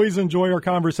always enjoy our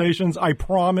conversations. I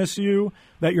promise you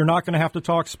that you're not going to have to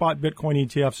talk spot Bitcoin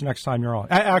ETFs next time you're on.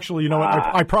 Actually, you know what?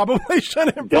 I probably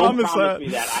shouldn't promise that. Don't promise me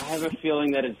that. I have a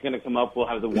feeling that it's going to come up. We'll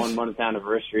have the 1-month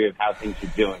anniversary of how things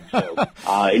are doing. So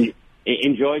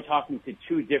enjoy talking to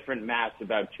two different Matts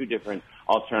about two different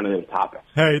alternative topics.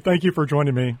 Hey, thank you for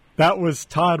joining me. That was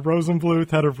Todd Rosenbluth,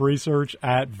 head of research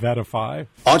at VettaFi.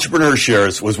 Entrepreneur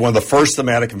Shares was one of the first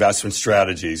thematic investment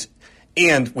strategies,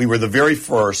 and we were the very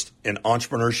first in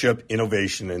entrepreneurship,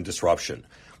 innovation, and disruption.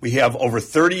 We have over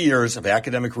 30 years of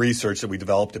academic research that we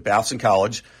developed at Babson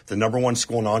College, the #1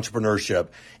 school in entrepreneurship.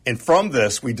 And from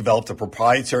this, we developed a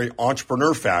proprietary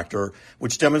entrepreneur factor,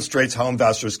 which demonstrates how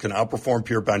investors can outperform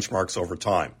peer benchmarks over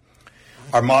time.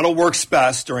 Our model works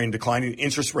best during declining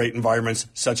interest rate environments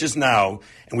such as now,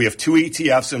 and we have 2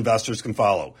 ETFs investors can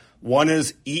follow. One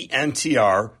is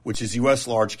ENTR, which is U.S.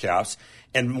 large caps,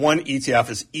 and one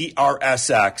ETF is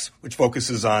ERSX, which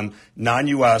focuses on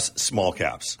non-U.S. small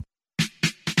caps.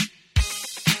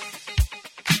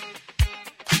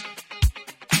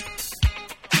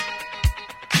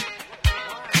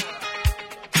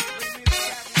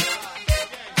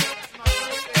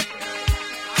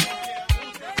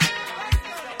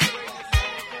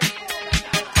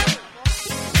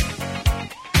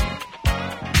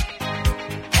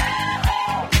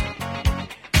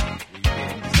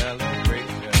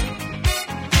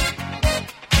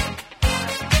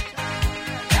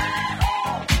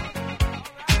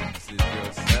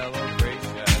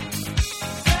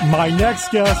 My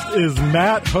next guest is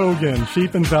Matt Hougan,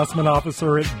 Chief Investment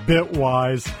Officer at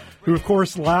Bitwise, who, of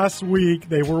course, last week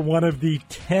they were one of the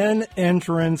 10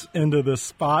 entrants into the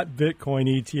spot Bitcoin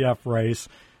ETF race.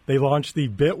 They launched the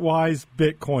Bitwise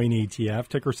Bitcoin ETF,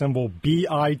 ticker symbol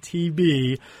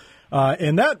BITB,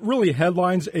 and that really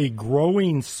headlines a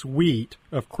growing suite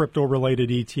of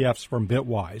crypto-related ETFs from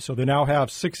Bitwise. So they now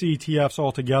have 6 ETFs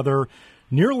altogether,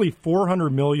 nearly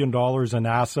 $400 million in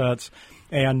assets.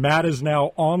 And Matt is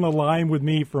now on the line with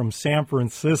me from San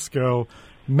Francisco.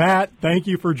 Matt, thank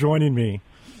you for joining me.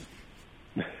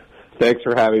 Thanks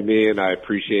for having me, and I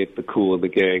appreciate the Kool and the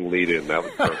Gang lead-in. That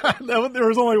was perfect. There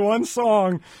was only one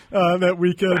song that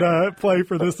we could play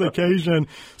for this occasion.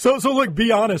 So look,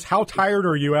 be honest, how tired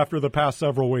are you after the past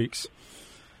several weeks?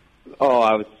 Oh,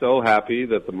 I was so happy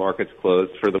that the markets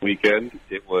closed for the weekend.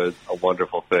 It was a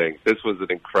wonderful thing. This was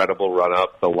an incredible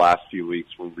run-up. The last few weeks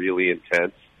were really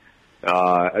intense.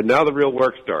 And now the real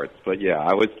work starts. But yeah,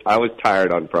 I was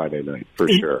tired on Friday night for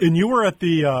sure. And you were at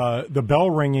the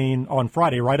bell ringing on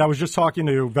Friday, right? I was just talking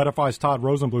to Bitwise's Todd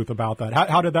Rosenbluth about that.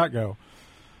 How did that go?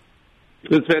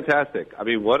 It was fantastic. I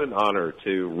mean, what an honor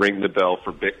to ring the bell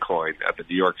for Bitcoin at the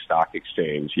New York Stock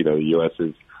Exchange. You know, the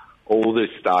U.S.'s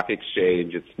oldest stock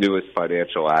exchange, its newest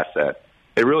financial asset.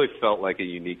 It really felt like a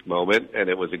unique moment, and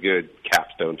it was a good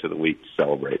capstone to the week to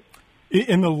celebrate.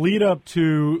 In the lead up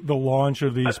to the launch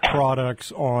of these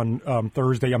products on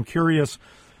Thursday, I'm curious,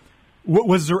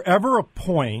 was there ever a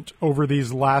point over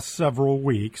these last several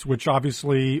weeks, which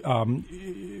obviously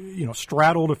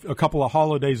straddled a couple of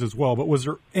holidays as well, but was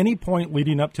there any point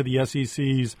leading up to the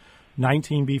SEC's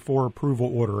 19B4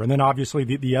 approval order? And then obviously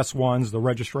the S1s, the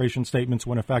registration statements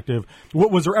went effective.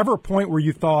 Was there ever a point where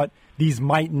you thought these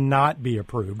might not be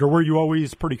approved, or were you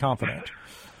always pretty confident?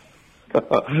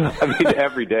 I mean,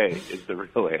 every day is the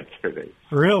real answer.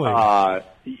 Really?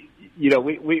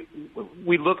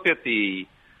 We looked at the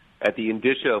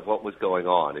indicia of what was going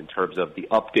on in terms of the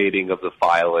updating of the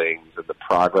filings and the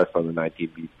progress on the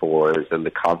 19B4s and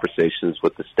the conversations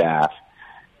with the staff,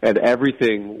 and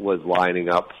everything was lining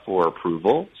up for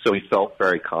approval. So we felt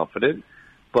very confident.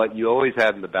 But you always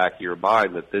had in the back of your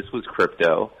mind that this was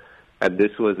crypto, and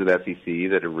this was an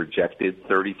SEC that had rejected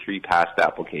 33 past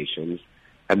applications,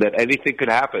 and that anything could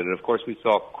happen. And, of course, we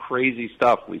saw crazy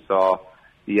stuff. We saw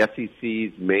the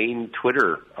SEC's main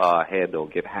Twitter handle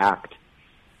get hacked,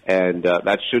 and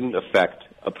that shouldn't affect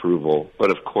approval.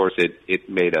 But, of course, it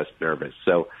made us nervous.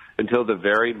 So until the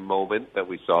very moment that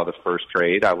we saw the first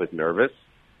trade, I was nervous,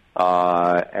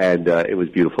 and it was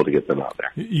beautiful to get them out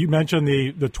there. You mentioned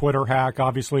the Twitter hack.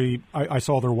 Obviously, I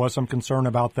saw there was some concern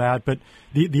about that. But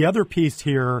the other piece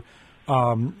here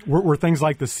were things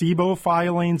like the SIBO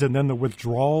filings and then the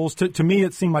withdrawals. To me,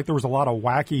 it seemed like there was a lot of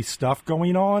wacky stuff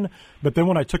going on. But then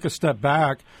when I took a step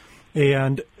back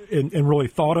and really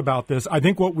thought about this, I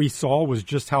think what we saw was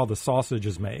just how the sausage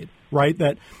is made, right?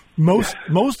 That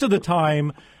most of the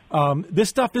time, this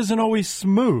stuff isn't always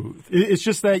smooth. It's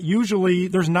just that usually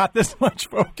there's not this much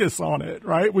focus on it,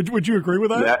 right? Would you agree with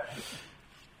that?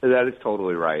 That is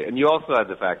totally right. And you also had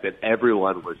the fact that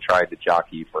everyone was trying to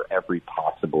jockey for every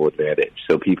possible advantage.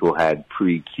 So people had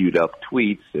pre-queued up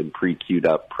tweets and pre-queued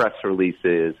up press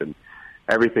releases, and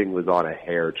everything was on a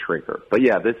hair trigger. But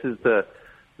yeah, this is the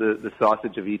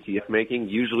sausage of ETF making.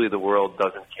 Usually the world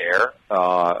doesn't care.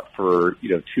 For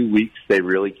 2 weeks they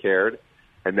really cared,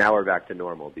 and now we're back to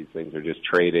normal. These things are just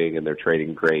trading, and they're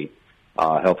trading great,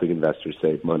 helping investors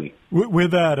save money.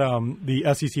 With that,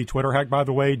 the SEC Twitter hack, by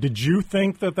the way, did you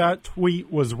think that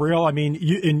tweet was real? I mean,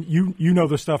 you know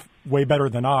this stuff way better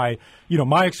than I.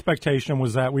 My expectation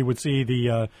was that we would see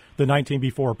the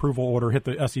 19B4 approval order hit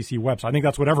the SEC website. I think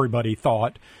that's what everybody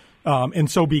thought. And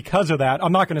so because of that,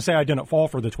 I'm not going to say I didn't fall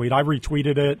for the tweet. I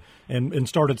retweeted it and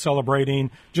started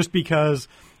celebrating just because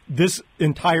this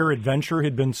entire adventure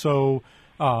had been so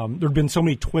there'd been so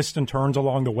many twists and turns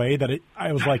along the way that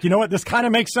I was like, you know what, this kind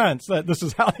of makes sense that this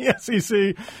is how the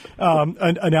SEC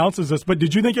announces this. But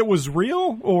did you think it was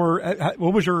real, or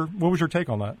what was your take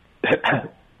on that?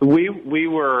 We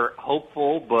were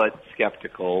hopeful but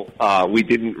skeptical. We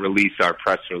didn't release our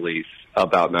press release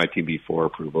about 19B4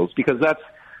 approvals because that's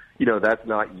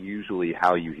not usually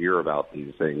how you hear about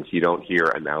these things. You don't hear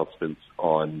announcements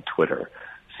on Twitter.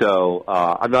 So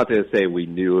I'm not going to say we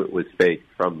knew it was fake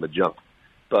from the jump,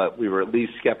 but we were at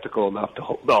least skeptical enough to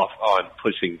hold off on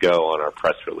pushing go on our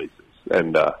press releases.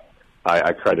 And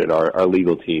I credit our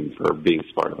legal team for being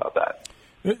smart about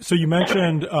that. So you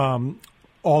mentioned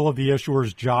all of the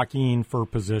issuers jockeying for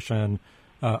position.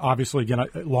 Obviously, again,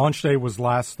 launch day was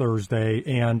last Thursday,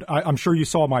 and I'm sure you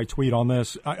saw my tweet on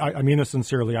this. I mean this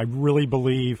sincerely. I really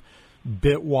believe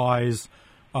Bitwise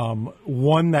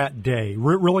won that day,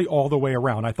 really all the way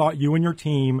around. I thought you and your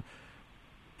team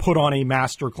put on a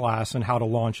masterclass in how to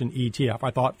launch an ETF.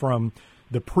 I thought from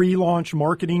the pre-launch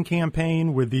marketing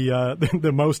campaign with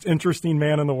the most interesting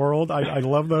man in the world, I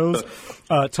love those,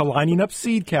 to lining up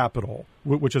seed capital,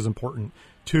 which is important,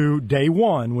 to day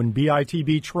one when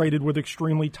BITB traded with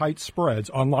extremely tight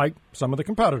spreads, unlike some of the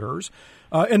competitors,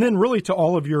 and then really to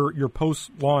all of your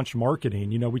post-launch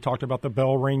marketing. You know, we talked about the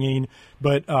bell ringing,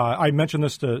 but I mentioned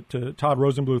this to Todd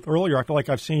Rosenbluth earlier. I feel like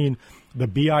I've seen the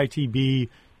BITB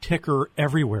ticker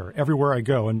everywhere I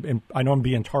go, and I know I'm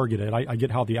being targeted. I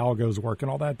get how the algos work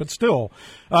and all that, but still.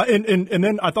 And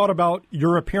then I thought about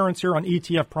your appearance here on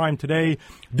ETF Prime today.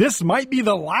 This might be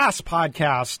the last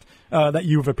podcast that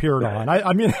you've appeared on.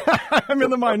 I mean, I'm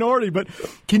in the minority, but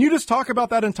can you just talk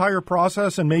about that entire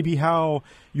process and maybe how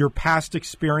your past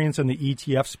experience in the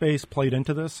ETF space played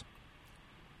into this?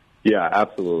 Yeah,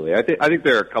 absolutely. I think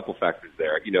there are a couple factors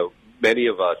there. You know, many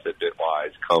of us at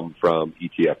Bitwise come from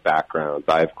ETF backgrounds.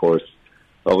 I, of course,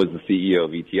 was the CEO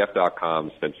of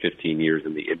ETF.com, spent 15 years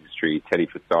in the industry. Teddy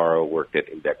Fissaro worked at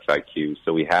Index IQ.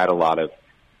 So we had a lot of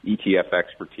ETF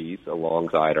expertise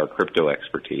alongside our crypto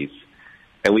expertise.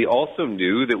 And we also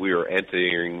knew that we were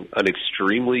entering an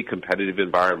extremely competitive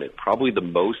environment, probably the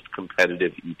most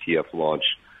competitive ETF launch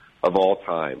of all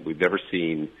time. We've never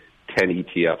seen 10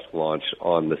 ETFs launch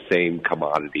on the same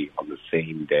commodity on the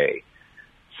same day.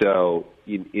 So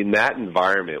in that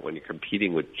environment, when you're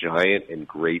competing with giant and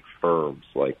great firms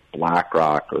like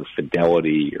BlackRock or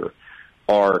Fidelity or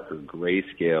ARK or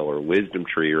Grayscale or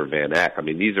WisdomTree or Van Eck, I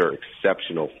mean, these are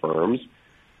exceptional firms.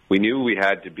 We knew we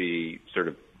had to be sort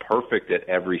of perfect at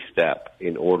every step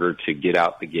in order to get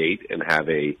out the gate and have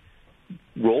a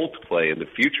role to play in the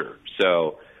future.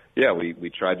 So, yeah,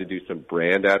 we tried to do some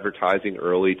brand advertising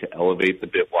early to elevate the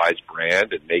Bitwise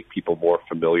brand and make people more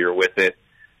familiar with it.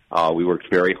 We worked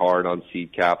very hard on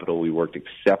seed capital. We worked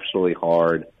exceptionally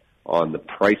hard on the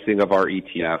pricing of our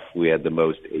ETF. We had the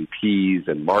most APs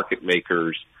and market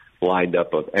makers lined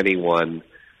up of anyone.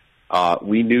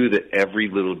 We knew that every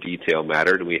little detail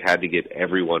mattered, and we had to get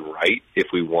everyone right if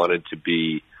we wanted to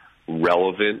be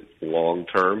relevant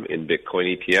long-term in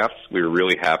Bitcoin ETFs. We were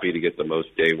really happy to get the most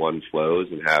day one flows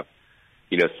and have,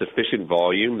 sufficient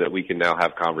volume that we can now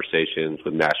have conversations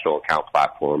with national account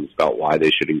platforms about why they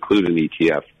should include an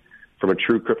ETF from a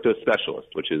true crypto specialist,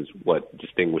 which is what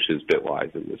distinguishes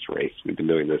Bitwise in this race. We've been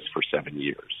doing this for 7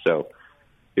 years. So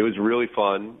it was really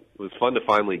fun. It was fun to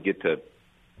finally get to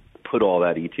put all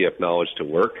that ETF knowledge to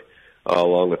work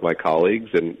along with my colleagues,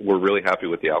 and we're really happy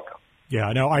with the outcome. Yeah,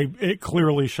 I know. It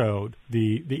clearly showed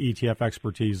the ETF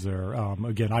expertise there.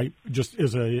 Again, I just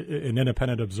as an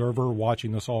independent observer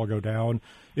watching this all go down,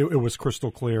 it was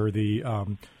crystal clear the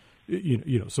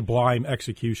sublime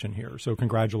execution here. So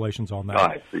congratulations on that.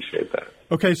 I appreciate that.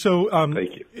 Okay, so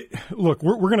thank you. Look,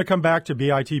 we're going to come back to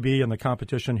BITB and the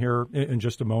competition here in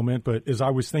just a moment. But as I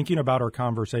was thinking about our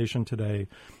conversation today,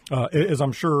 as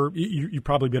I'm sure you've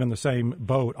probably been in the same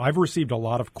boat, I've received a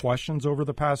lot of questions over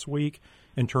the past week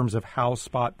in terms of how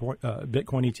spot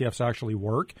Bitcoin ETFs actually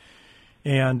work.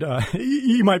 And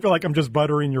you might feel like I'm just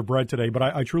buttering your bread today, but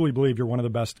I truly believe you're one of the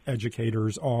best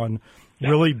educators on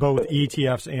really both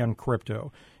ETFs and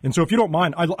crypto. And so if you don't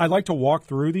mind, I'd like to walk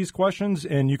through these questions,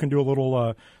 and you can do a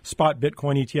little spot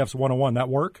Bitcoin ETFs 101. That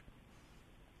work?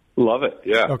 Love it.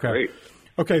 Yeah, okay. Great.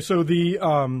 Okay, so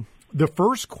the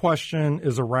first question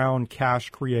is around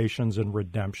cash creations and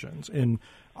redemptions. And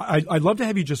I'd love to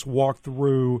have you just walk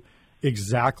through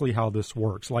exactly how this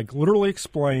works, like literally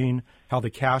explain how the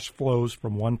cash flows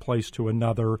from one place to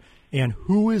another and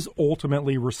who is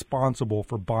ultimately responsible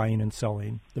for buying and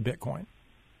selling the Bitcoin.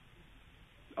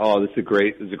 Oh, this is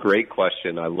a great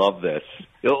question. I love this.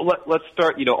 Let's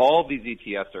start, all of these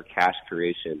ETFs are cash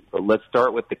creation, but let's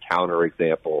start with the counter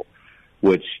example,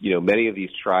 which, many of these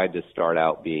tried to start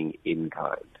out being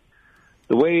in-kind.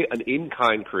 The way an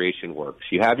in-kind creation works,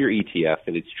 you have your ETF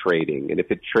and it's trading, and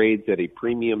if it trades at a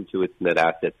premium to its net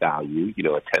asset value,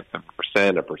 a tenth of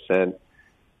a percent,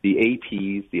 the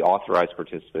APs, the authorized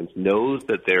participants, knows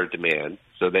that their demand,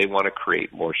 so they want to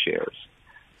create more shares.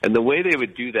 And the way they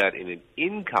would do that in an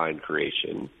in-kind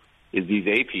creation is these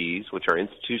APs, which are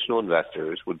institutional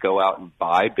investors, would go out and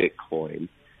buy Bitcoin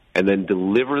and then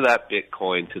deliver that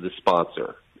Bitcoin to the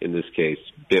sponsor, in this case,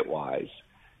 Bitwise,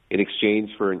 in exchange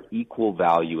for an equal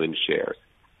value in shares.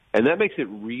 And that makes it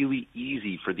really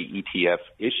easy for the ETF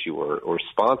issuer or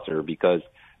sponsor because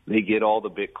they get all the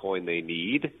Bitcoin they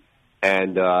need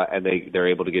and they're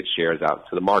able to get shares out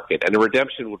to the market. And a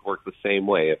redemption would work the same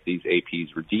way. If these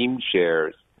APs redeemed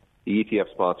shares, the ETF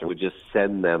sponsor would just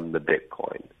send them the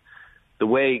Bitcoin. The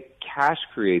way cash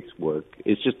creates work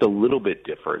is just a little bit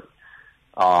different.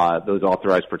 Those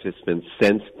authorized participants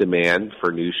sense demand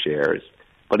for new shares,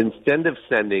 but instead of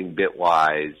sending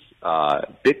Bitwise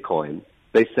Bitcoin,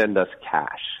 they send us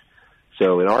cash.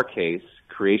 So in our case,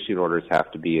 creation orders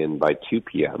have to be in by 2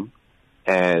 p.m.,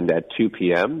 and at 2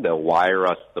 p.m., they'll wire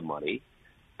us the money,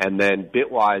 and then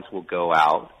Bitwise will go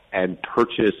out and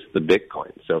purchase the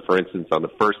Bitcoin. So, for instance, on the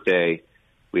first day,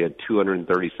 we had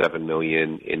 $237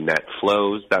 million in net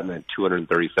flows. That meant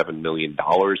 $237 million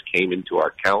came into our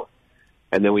account.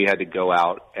 And then we had to go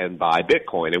out and buy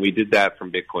Bitcoin. And we did that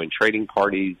from Bitcoin trading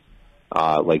parties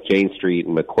like Jane Street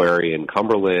and Macquarie and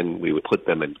Cumberland. We would put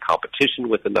them in competition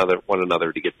with one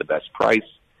another to get the best price.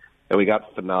 And we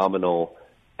got phenomenal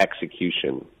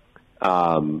execution.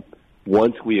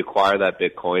 Once we acquire that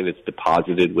Bitcoin, it's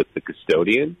deposited with the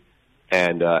custodian,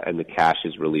 and the cash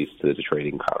is released to the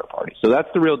trading counterparty. So that's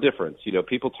the real difference.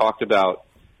 People talked about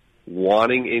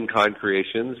wanting in-kind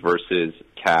creations versus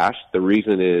cash. The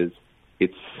reason is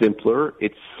it's simpler,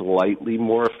 it's slightly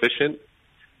more efficient,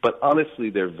 but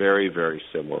honestly, they're very, very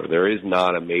similar. There is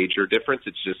not a major difference.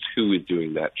 It's just who is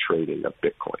doing that trading of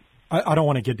Bitcoin. I don't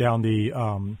want to get down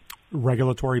the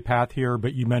regulatory path here,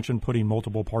 but you mentioned putting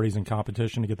multiple parties in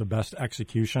competition to get the best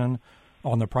execution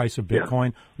on the price of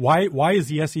Bitcoin. Yeah. Why is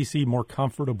the SEC more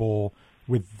comfortable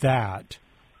with that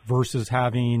versus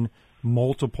having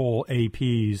multiple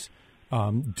APs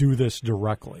do this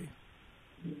directly?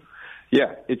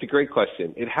 Yeah, it's a great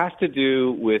question. It has to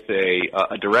do with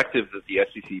a directive that the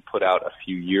SEC put out a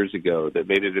few years ago that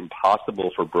made it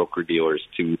impossible for broker-dealers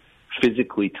to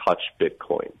physically touch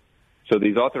Bitcoin. So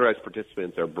these authorized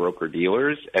participants are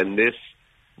broker-dealers, and this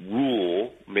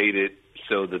rule made it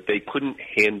so that they couldn't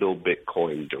handle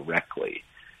Bitcoin directly.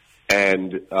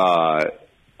 And, there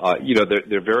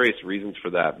are various reasons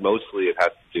for that. Mostly it has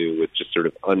to do with just sort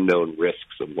of unknown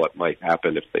risks of what might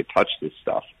happen if they touch this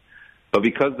stuff. But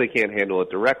because they can't handle it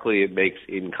directly, it makes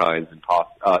in-kinds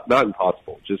not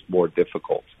impossible, just more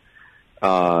difficult.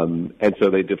 And so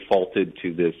they defaulted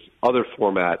to this other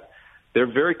format. They're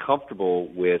very comfortable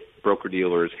with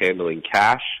broker-dealers handling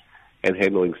cash and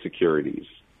handling securities.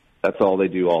 That's all they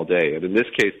do all day. And in this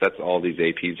case, that's all these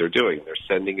APs are doing. They're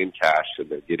sending in cash and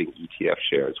they're getting ETF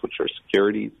shares, which are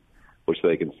securities, which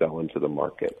they can sell into the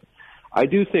market. I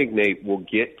do think, Nate, we'll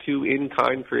get to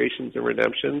in-kind creations and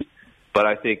redemptions, but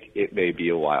I think it may be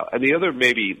a while. And the other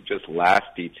maybe just last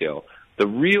detail, the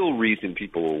real reason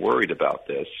people were worried about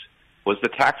this was the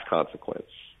tax consequence.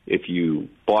 If you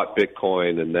bought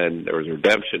Bitcoin and then there was a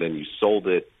redemption and you sold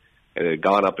it and it had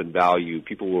gone up in value,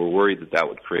 people were worried that that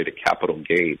would create a capital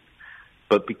gain.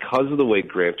 But because of the way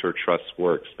grantor trust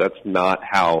works, that's not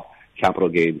how capital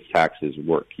gains taxes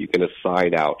work. You can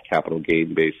assign out capital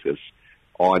gain basis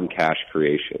on cash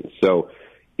creation. So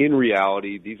in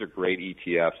reality, these are great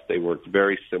ETFs. They work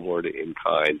very similar to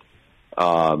in-kind.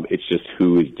 It's just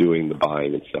who is doing the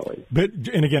buying and selling.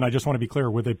 And again, I just want to be clear,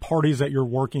 with the parties that you're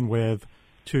working with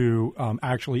to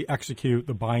actually execute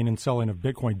the buying and selling of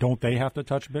Bitcoin, don't they have to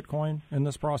touch Bitcoin in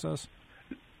this process?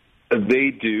 They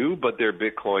do, but they're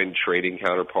Bitcoin trading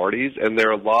counterparties, and there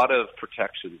are a lot of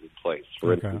protections in place.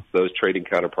 For instance, those trading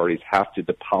counterparties have to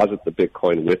deposit the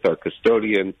Bitcoin with our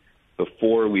custodian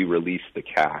before we release the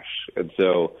cash. And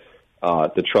so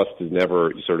the trust is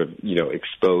never sort of,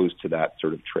 exposed to that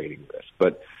sort of trading risk.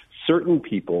 But certain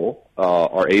people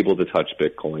are able to touch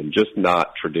Bitcoin, just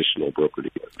not traditional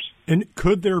broker-dealers. And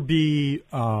could there be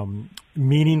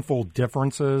meaningful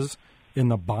differences in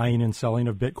the buying and selling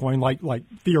of Bitcoin? Like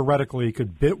theoretically,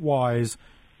 could Bitwise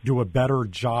do a better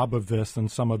job of this than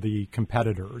some of the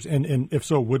competitors? And if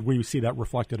so, would we see that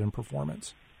reflected in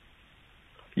performance?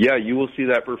 Yeah, you will see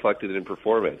that reflected in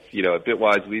performance. At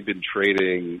Bitwise, we've been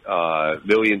trading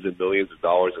millions and millions of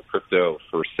dollars of crypto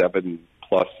for 7+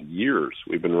 years.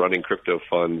 We've been running crypto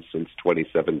funds since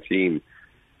 2017,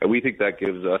 and we think that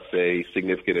gives us a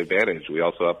significant advantage. We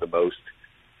also have the most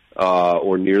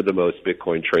or near the most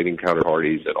Bitcoin trading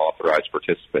counterparties and authorized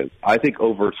participants. I think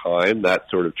over time, that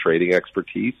sort of trading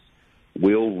expertise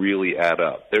will really add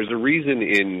up. There's a reason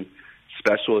in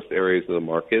specialist areas of the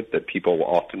market that people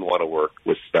often want to work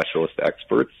with specialist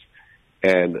experts,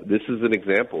 and this is an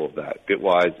example of that.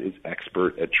 Bitwise is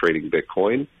expert at trading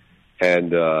Bitcoin,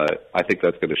 and I think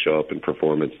that's going to show up in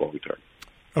performance long term.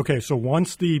 Okay, so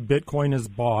once the Bitcoin is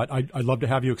bought, I'd love to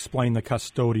have you explain the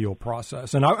custodial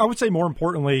process. And I would say more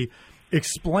importantly,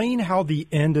 explain how the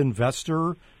end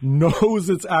investor knows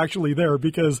it's actually there,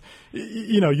 because,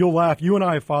 you'll laugh. You and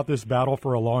I have fought this battle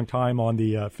for a long time on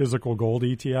the physical gold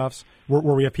ETFs,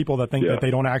 where we have people that think that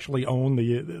they don't actually own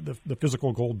the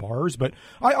physical gold bars. But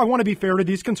I want to be fair to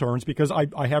these concerns, because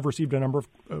I have received a number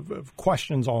of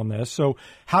questions on this. So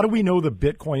how do we know the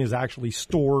Bitcoin is actually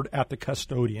stored at the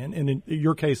custodian? And in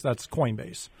your case, that's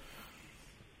Coinbase.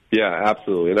 Yeah,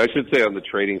 absolutely. And I should say on the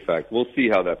trading fact, we'll see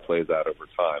how that plays out over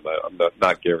time. I'm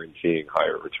not guaranteeing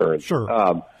higher returns. Sure.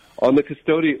 On the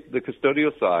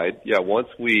custodial side, once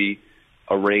we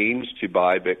arrange to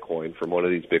buy Bitcoin from one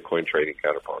of these Bitcoin trading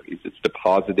counterparties, it's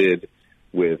deposited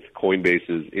with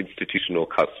Coinbase's institutional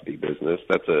custody business.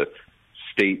 That's a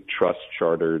state trust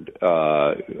chartered,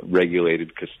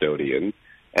 regulated custodian.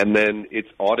 And then it's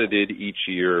audited each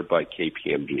year by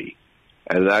KPMG.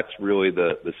 And that's really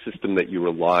the system that you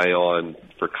rely on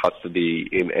for custody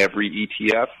in every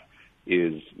ETF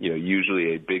is,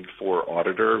 usually a Big Four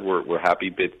auditor. We're happy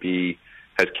BitB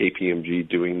has KPMG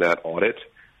doing that audit.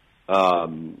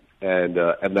 And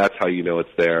that's how you know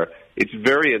it's there. It's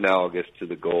very analogous to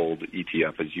the gold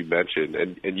ETF, as you mentioned.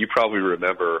 And you probably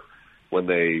remember when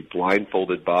they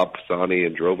blindfolded Bob Pisani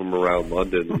and drove him around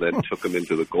London and then took him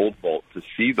into the gold vault to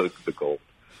see the gold.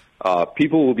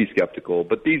 People will be skeptical,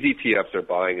 but these ETFs are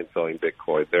buying and selling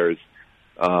Bitcoin. There's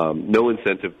no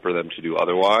incentive for them to do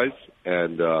otherwise,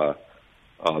 and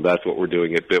that's what we're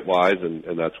doing at Bitwise,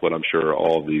 and that's what I'm sure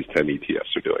all of these 10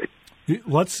 ETFs are doing.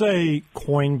 Let's say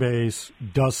Coinbase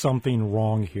does something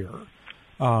wrong here.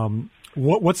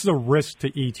 What's the risk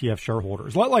to ETF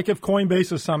shareholders? Like if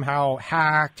Coinbase is somehow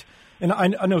hacked, and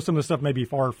I know some of the stuff may be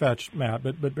far-fetched, Matt,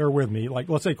 but bear with me. Like,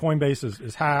 let's say Coinbase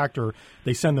is hacked, or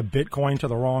they send the Bitcoin to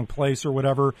the wrong place or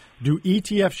whatever. Do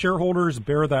ETF shareholders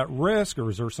bear that risk,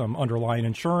 or is there some underlying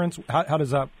insurance? How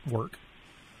does that work?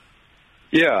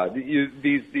 Yeah,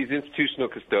 these institutional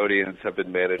custodians have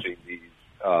been managing these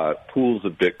pools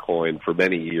of Bitcoin for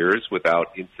many years without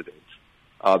incident.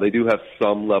 They do have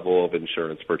some level of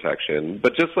insurance protection,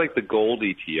 but just like the gold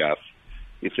ETF,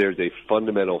 if there's a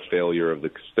fundamental failure of the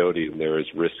custodian, there is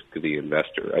risk to the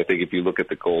investor. I think if you look at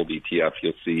the gold ETF,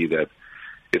 you'll see that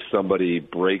if somebody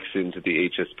breaks into the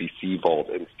HSBC vault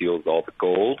and steals all the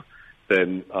gold,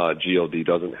 then GLD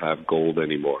doesn't have gold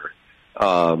anymore.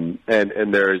 And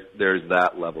there's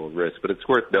that level of risk. But it's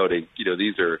worth noting,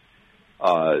 these are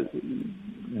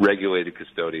regulated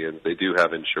custodians. They do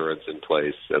have insurance in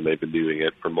place, and they've been doing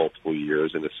it for multiple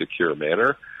years in a secure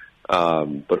manner.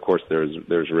 But of course, there's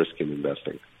risk in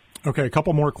investing. Okay, a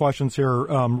couple more questions here,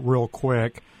 real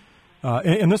quick.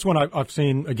 And this one I've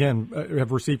seen, again,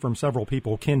 have received from several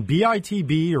people. Can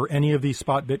BITB or any of these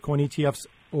spot Bitcoin ETFs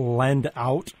lend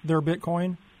out their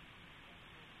Bitcoin?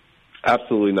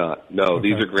 Absolutely not. No, okay.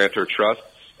 These are grantor trusts.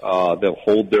 They'll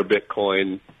hold their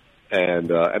Bitcoin, and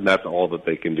that's all that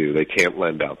they can do. They can't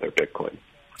lend out their Bitcoin.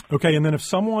 Okay, and then if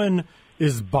someone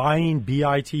is buying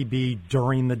BITB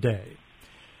during the day,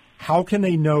 how can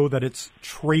they know that it's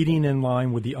trading in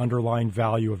line with the underlying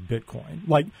value of Bitcoin?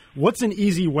 Like, what's an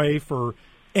easy way for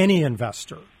any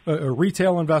investor, a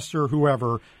retail investor,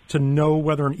 whoever, to know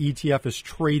whether an ETF is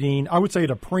trading, I would say at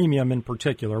a premium in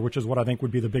particular, which is what I think would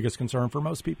be the biggest concern for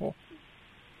most people?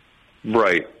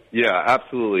 Right. Yeah,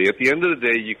 absolutely. At the end of the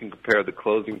day, you can compare the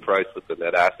closing price with the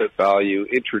net asset value.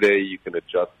 Intraday, you can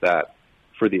adjust that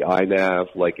for the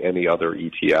INAV like any other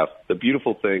ETF. The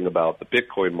beautiful thing about the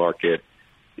Bitcoin market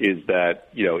is that,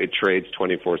 it trades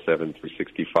 24/7,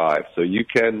 365. So you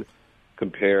can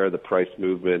compare the price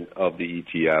movement of the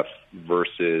ETF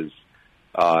versus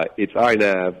its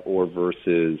INAV or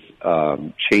versus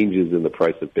changes in the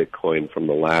price of Bitcoin from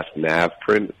the last NAV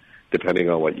print, depending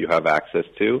on what you have access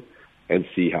to, and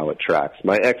see how it tracks.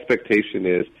 My expectation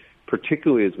is,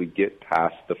 particularly as we get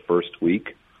past the first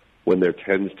week, when there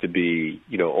tends to be,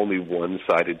 only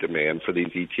one-sided demand for these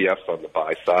ETFs on the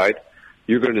buy side,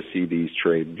 you're going to see these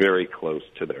trade very close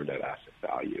to their net asset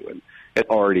value. And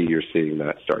already you're seeing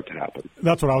that start to happen.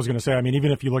 That's what I was going to say. I mean,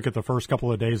 even if you look at the first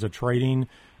couple of days of trading,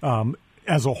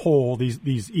 as a whole, these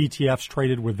ETFs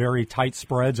traded with very tight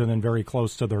spreads and then very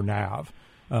close to their NAV.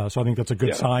 So I think that's a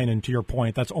good sign. And to your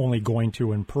point, that's only going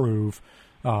to improve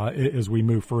as we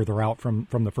move further out from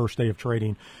the first day of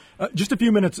trading. Just a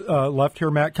few minutes left here,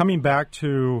 Matt. Coming back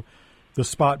to the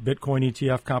spot Bitcoin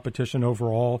ETF competition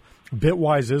overall,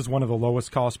 Bitwise is one of the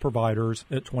lowest cost providers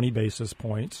at 20 basis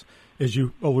points. As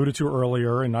you alluded to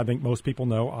earlier, and I think most people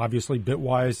know, obviously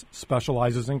Bitwise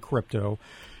specializes in crypto.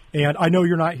 And I know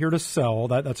you're not here to sell.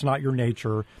 That's not your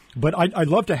nature. But I'd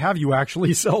love to have you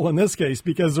actually sell in this case,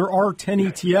 because there are 10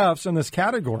 ETFs in this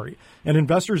category, and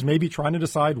investors may be trying to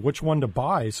decide which one to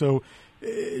buy. So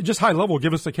just high level,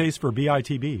 give us the case for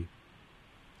BITB.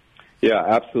 Yeah,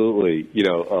 absolutely.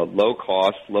 Lowest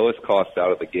cost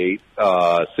out of the gate,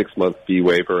 6-month fee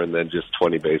waiver, and then just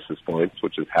 20 basis points,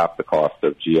 which is half the cost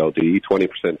of GLD,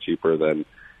 20% cheaper than,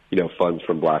 funds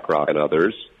from BlackRock and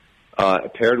others.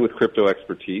 Paired with crypto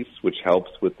expertise, which helps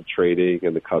with the trading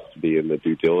and the custody and the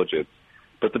due diligence.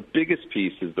 But the biggest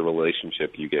piece is the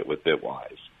relationship you get with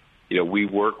Bitwise. We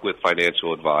work with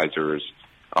financial advisors.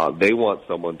 They want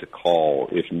someone to call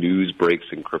if news breaks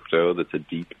in crypto that's a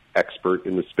deep expert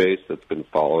in the space that's been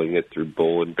following it through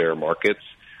bull and bear markets,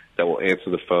 that will answer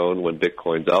the phone when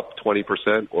Bitcoin's up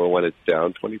 20% or when it's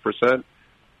down 20%.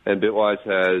 And Bitwise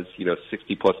has,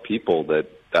 60-plus people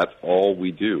that's all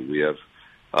we do. We have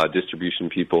distribution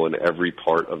people in every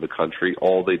part of the country.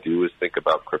 All they do is think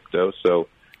about crypto. So,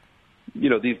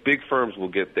 these big firms will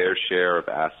get their share of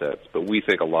assets, but we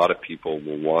think a lot of people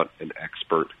will want an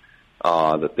expert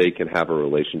that they can have a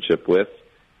relationship with.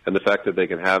 And the fact that they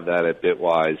can have that at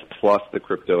Bitwise, plus the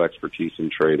crypto expertise in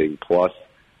trading, plus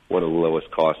one of the lowest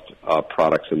cost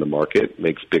products in the market,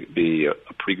 makes BitB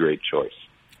a pretty great choice.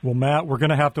 Well, Matt, we're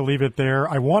going to have to leave it there.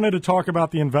 I wanted to talk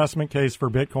about the investment case for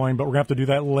Bitcoin, but we're going to have to do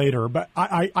that later. But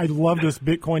I love this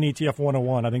Bitcoin ETF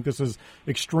 101. I think this is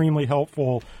extremely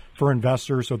helpful for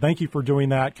investors. So thank you for doing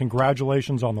that.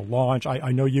 Congratulations on the launch.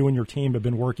 I know you and your team have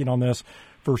been working on this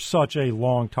for such a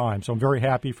long time. So I'm very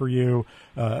happy for you.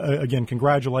 Again,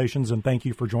 congratulations, and thank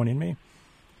you for joining me.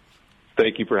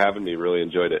 Thank you for having me. Really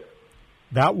enjoyed it.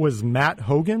 That was Matt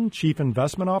Hougan, Chief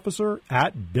Investment Officer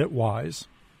at Bitwise.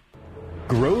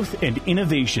 Growth and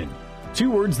innovation,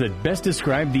 two words that best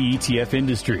describe the ETF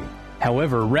industry.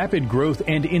 However, rapid growth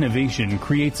and innovation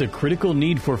creates a critical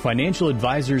need for financial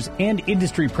advisors and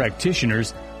industry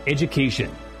practitioners,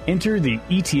 education. Enter the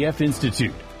ETF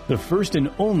Institute, the first and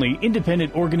only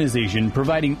independent organization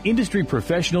providing industry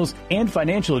professionals and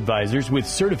financial advisors with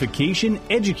certification,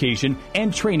 education,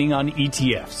 and training on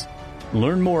ETFs.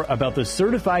 Learn more about the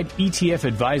Certified ETF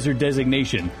Advisor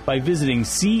designation by visiting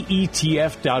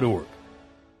cetf.org.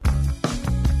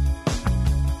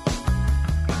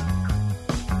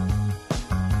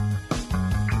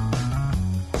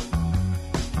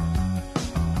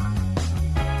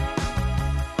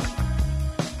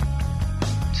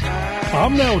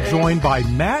 I'm now joined by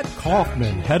Matt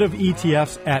Kaufman, head of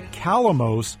ETFs at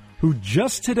Calamos, who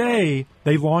just today,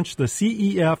 they launched the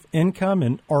CEF Income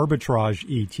and Arbitrage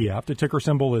ETF. The ticker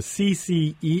symbol is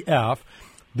CCEF.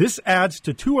 This adds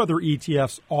to two other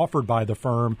ETFs offered by the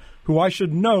firm, who I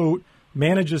should note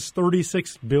manages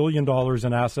 $36 billion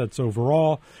in assets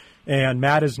overall. And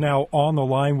Matt is now on the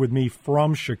line with me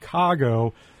from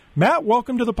Chicago. Matt,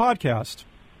 welcome to the podcast.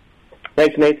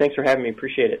 Thanks, Nate. Thanks for having me.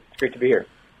 Appreciate it. It's great to be here.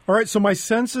 All right, so my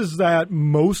sense is that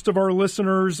most of our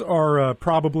listeners are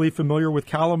probably familiar with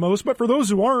Calamos, but for those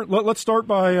who aren't, let's start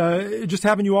by just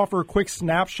having you offer a quick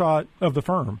snapshot of the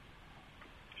firm.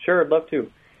 Sure, I'd love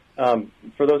to.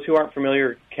 For those who aren't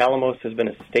familiar, Calamos has been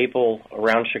a staple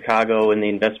around Chicago in the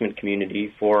investment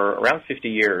community for around 50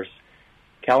 years.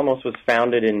 Calamos was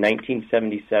founded in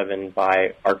 1977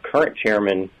 by our current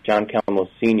chairman, John Calamos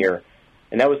Sr.,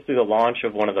 and that was through the launch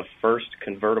of one of the first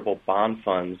convertible bond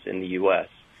funds in the U.S.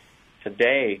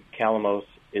 Today, Calamos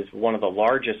is one of the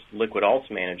largest liquid alts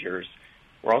managers.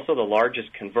 We're also the largest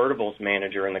convertibles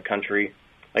manager in the country.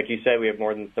 Like you said, we have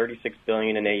more than $36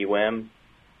 billion in AUM.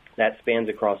 That spans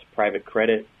across private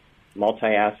credit,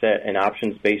 multi-asset, and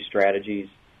options-based strategies,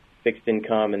 fixed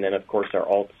income, and then, of course, our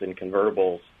alts and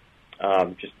convertibles.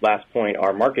 Just last point,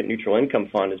 our market neutral income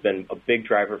fund has been a big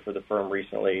driver for the firm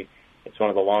recently. It's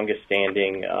one of the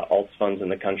longest-standing alts funds in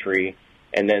the country.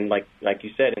 And then, like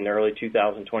you said, in early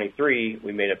 2023,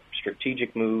 we made a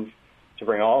strategic move to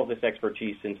bring all of this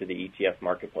expertise into the ETF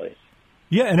marketplace.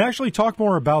 Yeah, and actually talk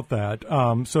more about that.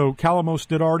 So Calamos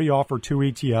did already offer 2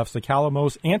 ETFs, the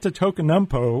Calamos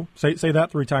Antetokounmpo, say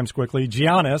that 3 times quickly,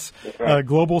 Giannis, right.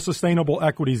 Global Sustainable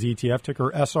Equities ETF,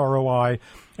 ticker SROI,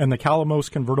 and the Calamos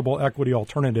Convertible Equity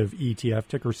Alternative ETF,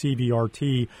 ticker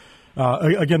CVRT.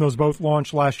 Again, those both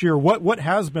launched last year. What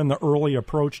has been the early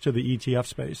approach to the ETF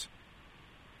space?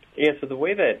 Yeah, so the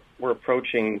way that we're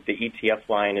approaching the ETF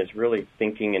line is really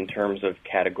thinking in terms of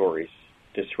categories,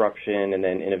 disruption and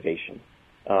then innovation.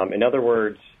 In other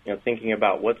words, thinking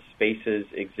about what spaces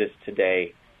exist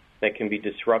today that can be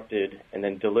disrupted and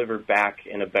then delivered back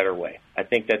in a better way. I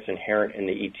think that's inherent in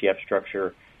the ETF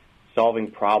structure,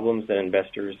 solving problems that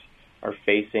investors are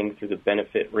facing through the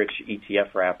benefit-rich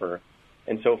ETF wrapper.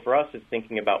 And so for us, it's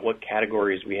thinking about what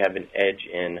categories we have an edge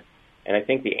in. And I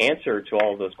think the answer to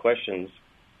all of those questions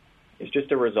is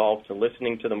just a resolve to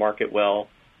listening to the market well,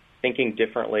 thinking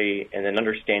differently, and then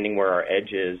understanding where our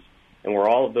edge is. And where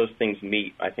all of those things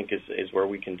meet, I think, is where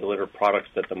we can deliver products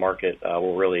that the market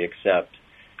will really accept.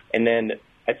 And then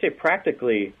I'd say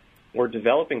practically, we're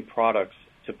developing products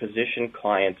to position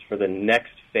clients for the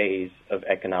next phase of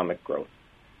economic growth.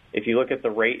 If you look at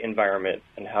the rate environment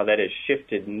and how that has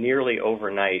shifted nearly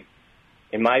overnight,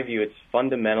 in my view, it's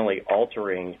fundamentally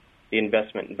altering the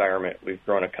investment environment we've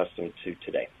grown accustomed to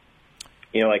today.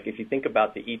 Like if you think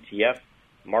about the ETF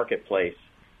marketplace,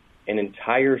 an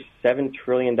entire $7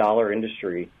 trillion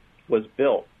industry was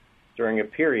built during a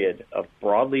period of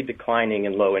broadly declining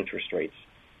and low interest rates.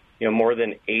 More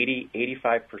than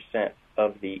 85%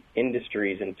 of the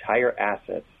industry's entire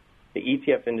assets, the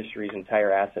ETF industry's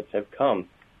entire assets, have come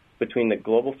between the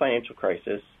global financial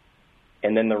crisis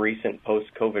and then the recent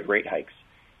post-COVID rate hikes.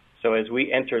 So as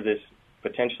we enter this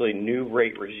potentially new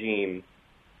rate regime,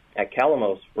 at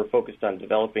Calamos, we're focused on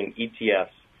developing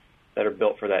ETFs that are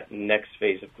built for that next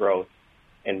phase of growth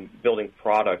and building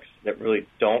products that really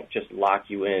don't just lock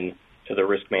you in to the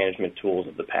risk management tools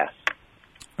of the past.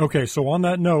 Okay, so on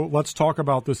that note, let's talk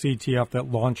about this ETF that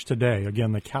launched today.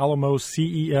 Again, the Calamos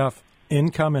CEF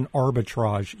Income and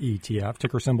Arbitrage ETF,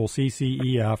 ticker symbol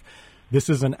CCEF. This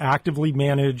is an actively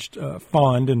managed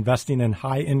fund investing in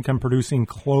high-income producing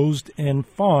closed-end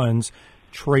funds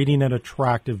trading at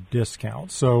attractive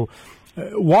discounts. So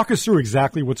walk us through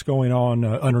exactly what's going on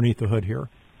underneath the hood here.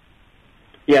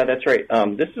 Yeah, that's right.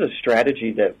 This is a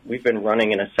strategy that we've been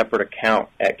running in a separate account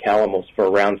at Calamos for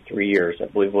around 3 years. I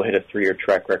believe we'll hit a 3-year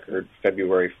track record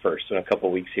February 1st, so in a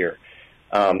couple weeks here.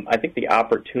 I think the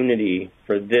opportunity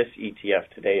for this ETF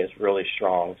today is really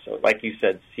strong. So like you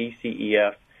said,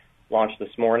 CCEF launched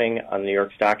this morning on the New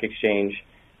York Stock Exchange.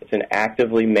 It's an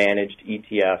actively managed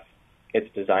ETF. It's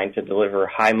designed to deliver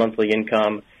high monthly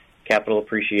income, capital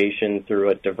appreciation through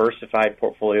a diversified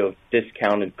portfolio of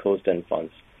discounted closed-end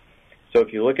funds. So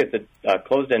if you look at the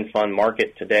closed-end fund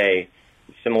market today,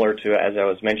 similar to, as I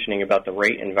was mentioning about the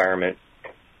rate environment,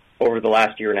 over the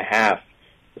last year and a half,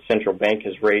 the central bank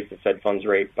has raised the Fed funds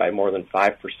rate by more than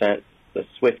 5%, the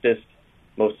swiftest,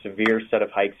 most severe set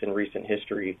of hikes in recent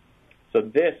history. So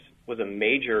this was a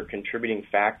major contributing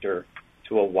factor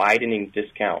to a widening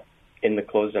discount in the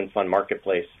closed-end fund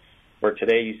marketplace, where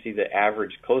today you see the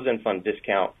average closed-end fund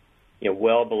discount,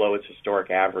 well below its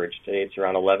historic average. Today it's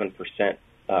around 11%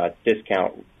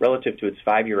 discount relative to its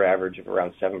 5-year average of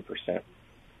around 7%.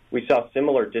 We saw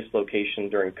similar dislocation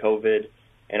during COVID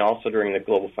and also during the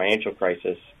global financial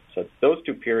crisis. So those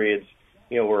 2 periods,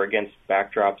 were against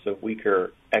backdrops of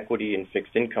weaker equity and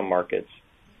fixed income markets,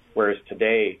 whereas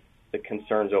today the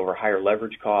concerns over higher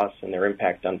leverage costs and their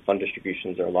impact on fund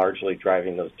distributions are largely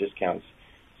driving those discounts.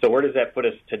 So where does that put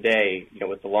us today,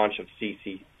 with the launch of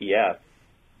CCEF?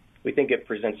 We think it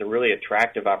presents a really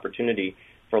attractive opportunity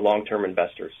for long-term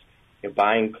investors.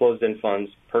 Buying closed-end funds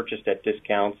purchased at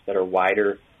discounts that are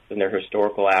wider than their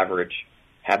historical average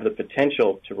have the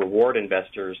potential to reward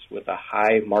investors with a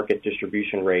high market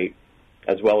distribution rate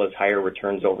as well as higher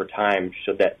returns over time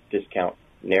should that discount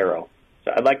narrow.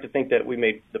 So I'd like to think that we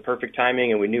made the perfect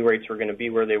timing and we knew rates were going to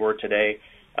be where they were today.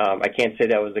 I can't say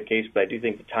that was the case, but I do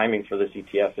think the timing for this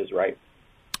ETF is right.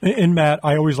 And Matt,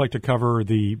 I always like to cover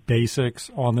the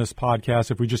basics on this podcast.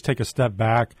 If we just take a step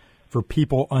back for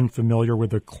people unfamiliar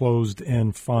with the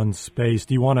closed-end fund space,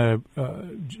 do you want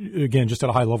to, again, just at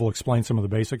a high level, explain some of the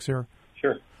basics here?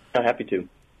 Sure. I'm happy to.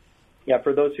 Yeah,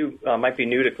 for those who might be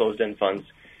new to closed-end funds,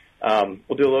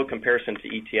 we'll do a little comparison to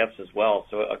ETFs as well.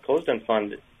 So a closed-end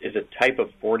fund is a type of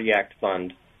 40 Act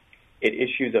fund. It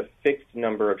issues a fixed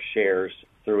number of shares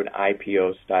through an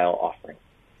IPO-style offering.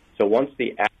 So once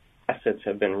the assets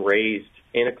have been raised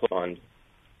in a closed fund,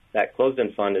 that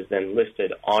closed-end fund is then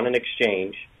listed on an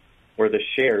exchange where the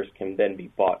shares can then be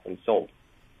bought and sold.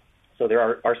 So there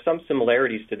are some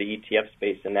similarities to the ETF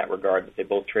space in that regard, that they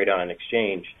both trade on an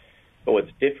exchange. But what's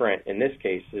different in this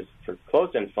case is for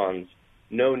closed-end funds,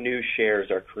 no new shares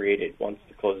are created once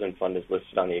the closed-end fund is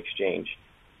listed on the exchange.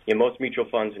 Most mutual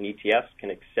funds and ETFs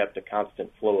can accept a constant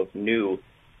flow of new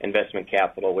investment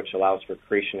capital, which allows for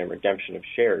creation and redemption of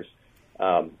shares.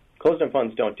 Closed-end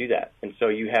funds don't do that. And so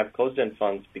you have closed-end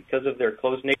funds, because of their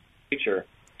closed nature,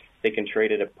 they can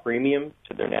trade at a premium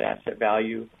to their net asset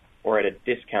value or at a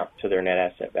discount to their net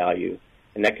asset value.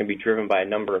 And that can be driven by a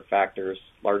number of factors,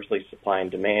 largely supply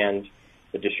and demand,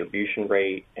 the distribution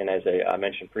rate, and as I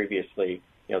mentioned previously,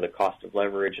 the cost of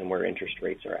leverage and where interest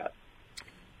rates are at.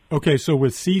 Okay, so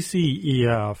with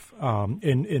CCEF,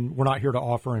 and we're not here to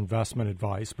offer investment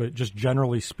advice, but just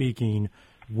generally speaking,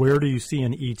 where do you see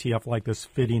an ETF like this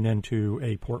fitting into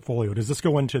a portfolio? Does this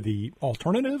go into the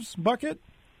alternatives bucket?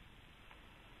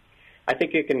 I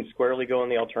think it can squarely go in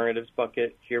the alternatives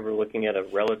bucket. Here we're looking at a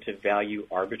relative value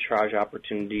arbitrage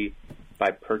opportunity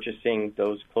by purchasing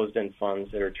those closed-end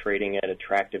funds that are trading at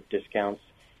attractive discounts.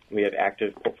 We have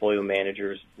active portfolio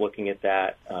managers looking at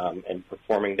that and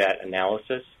performing that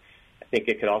analysis. I think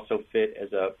it could also fit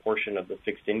as a portion of the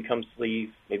fixed income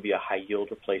sleeve, maybe a high-yield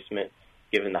replacement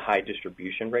given the high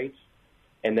distribution rates.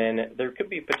 And then there could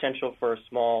be potential for a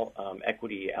small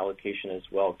equity allocation as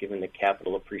well, given the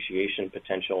capital appreciation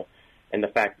potential and the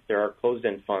fact that there are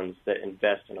closed-end funds that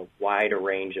invest in a wider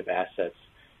range of assets.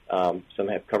 Some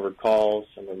have covered calls,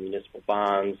 some are municipal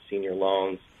bonds, senior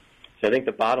loans. So I think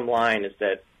the bottom line is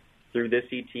that through this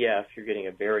ETF, you're getting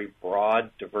a very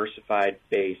broad, diversified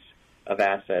base of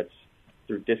assets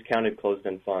through discounted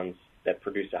closed-end funds that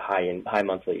produce a high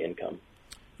monthly income.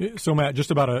 So, Matt,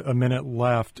 just about a minute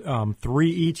left.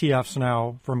 3 ETFs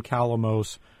now from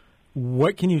Calamos.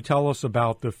 What can you tell us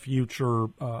about the future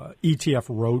ETF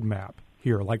roadmap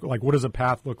here? Like what does a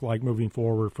path look like moving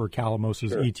forward for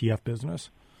Calamos's ETF business?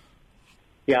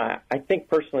 Yeah, I think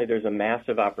personally there's a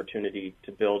massive opportunity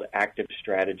to build active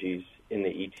strategies in the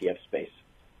ETF space.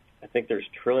 I think there's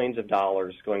trillions of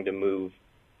dollars going to move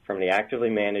from the actively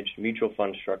managed mutual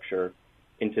fund structure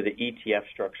into the ETF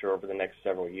structure over the next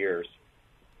several years.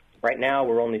 Right now,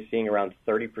 we're only seeing around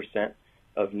 30%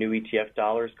 of new ETF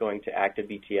dollars going to active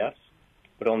ETFs,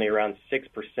 but only around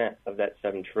 6% of that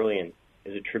 $7 trillion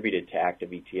is attributed to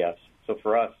active ETFs. So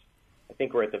for us, I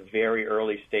think we're at the very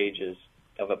early stages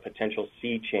of a potential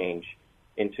sea change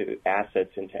into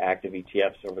assets into active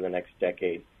ETFs over the next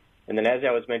decade. And then as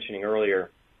I was mentioning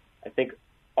earlier, I think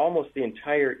almost the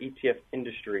entire ETF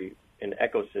industry and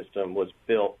ecosystem was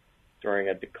built during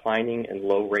a declining and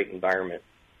low rate environment.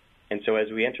 And so as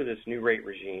we enter this new rate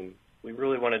regime, we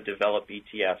really want to develop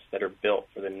ETFs that are built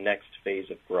for the next phase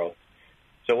of growth.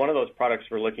 So one of those products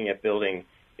we're looking at building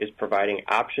is providing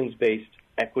options-based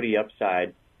equity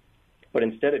upside, but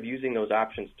instead of using those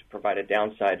options to provide a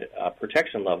downside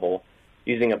protection level,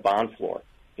 using a bond floor.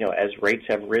 As rates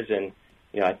have risen,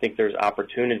 I think there's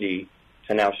opportunity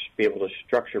to now be able to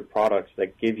structure products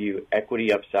that give you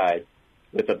equity upside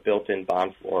with a built-in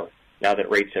bond floor now that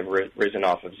rates have risen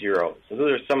off of zero. So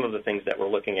those are some of the things that we're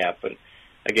looking at. But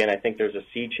again, I think there's a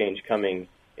sea change coming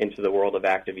into the world of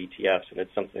active ETFs, and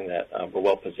it's something that we're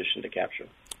well positioned to capture.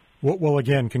 Well,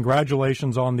 again,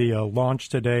 congratulations on the launch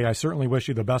today. I certainly wish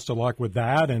you the best of luck with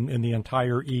that and the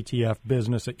entire ETF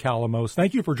business at Calamos.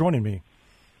 Thank you for joining me.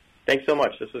 Thanks so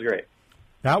much. This was great.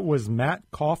 That was Matt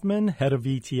Kaufman, head of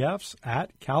ETFs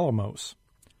at Calamos.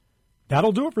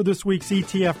 That'll do it for this week's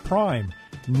ETF Prime.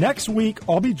 Next week,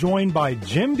 I'll be joined by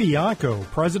Jim Bianco,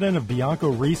 president of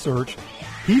Bianco Research.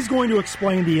 He's going to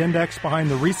explain the index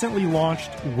behind the recently launched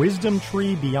Wisdom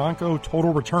Tree Bianco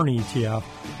Total Return ETF.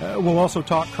 We'll also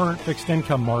talk current fixed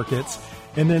income markets.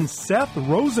 And then Seth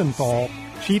Rosenthal,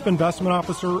 chief investment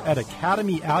officer at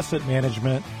Academy Asset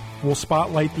Management, will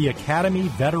spotlight the Academy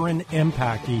Veteran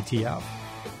Impact ETF.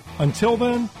 Until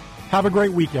then, have a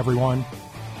great week, everyone.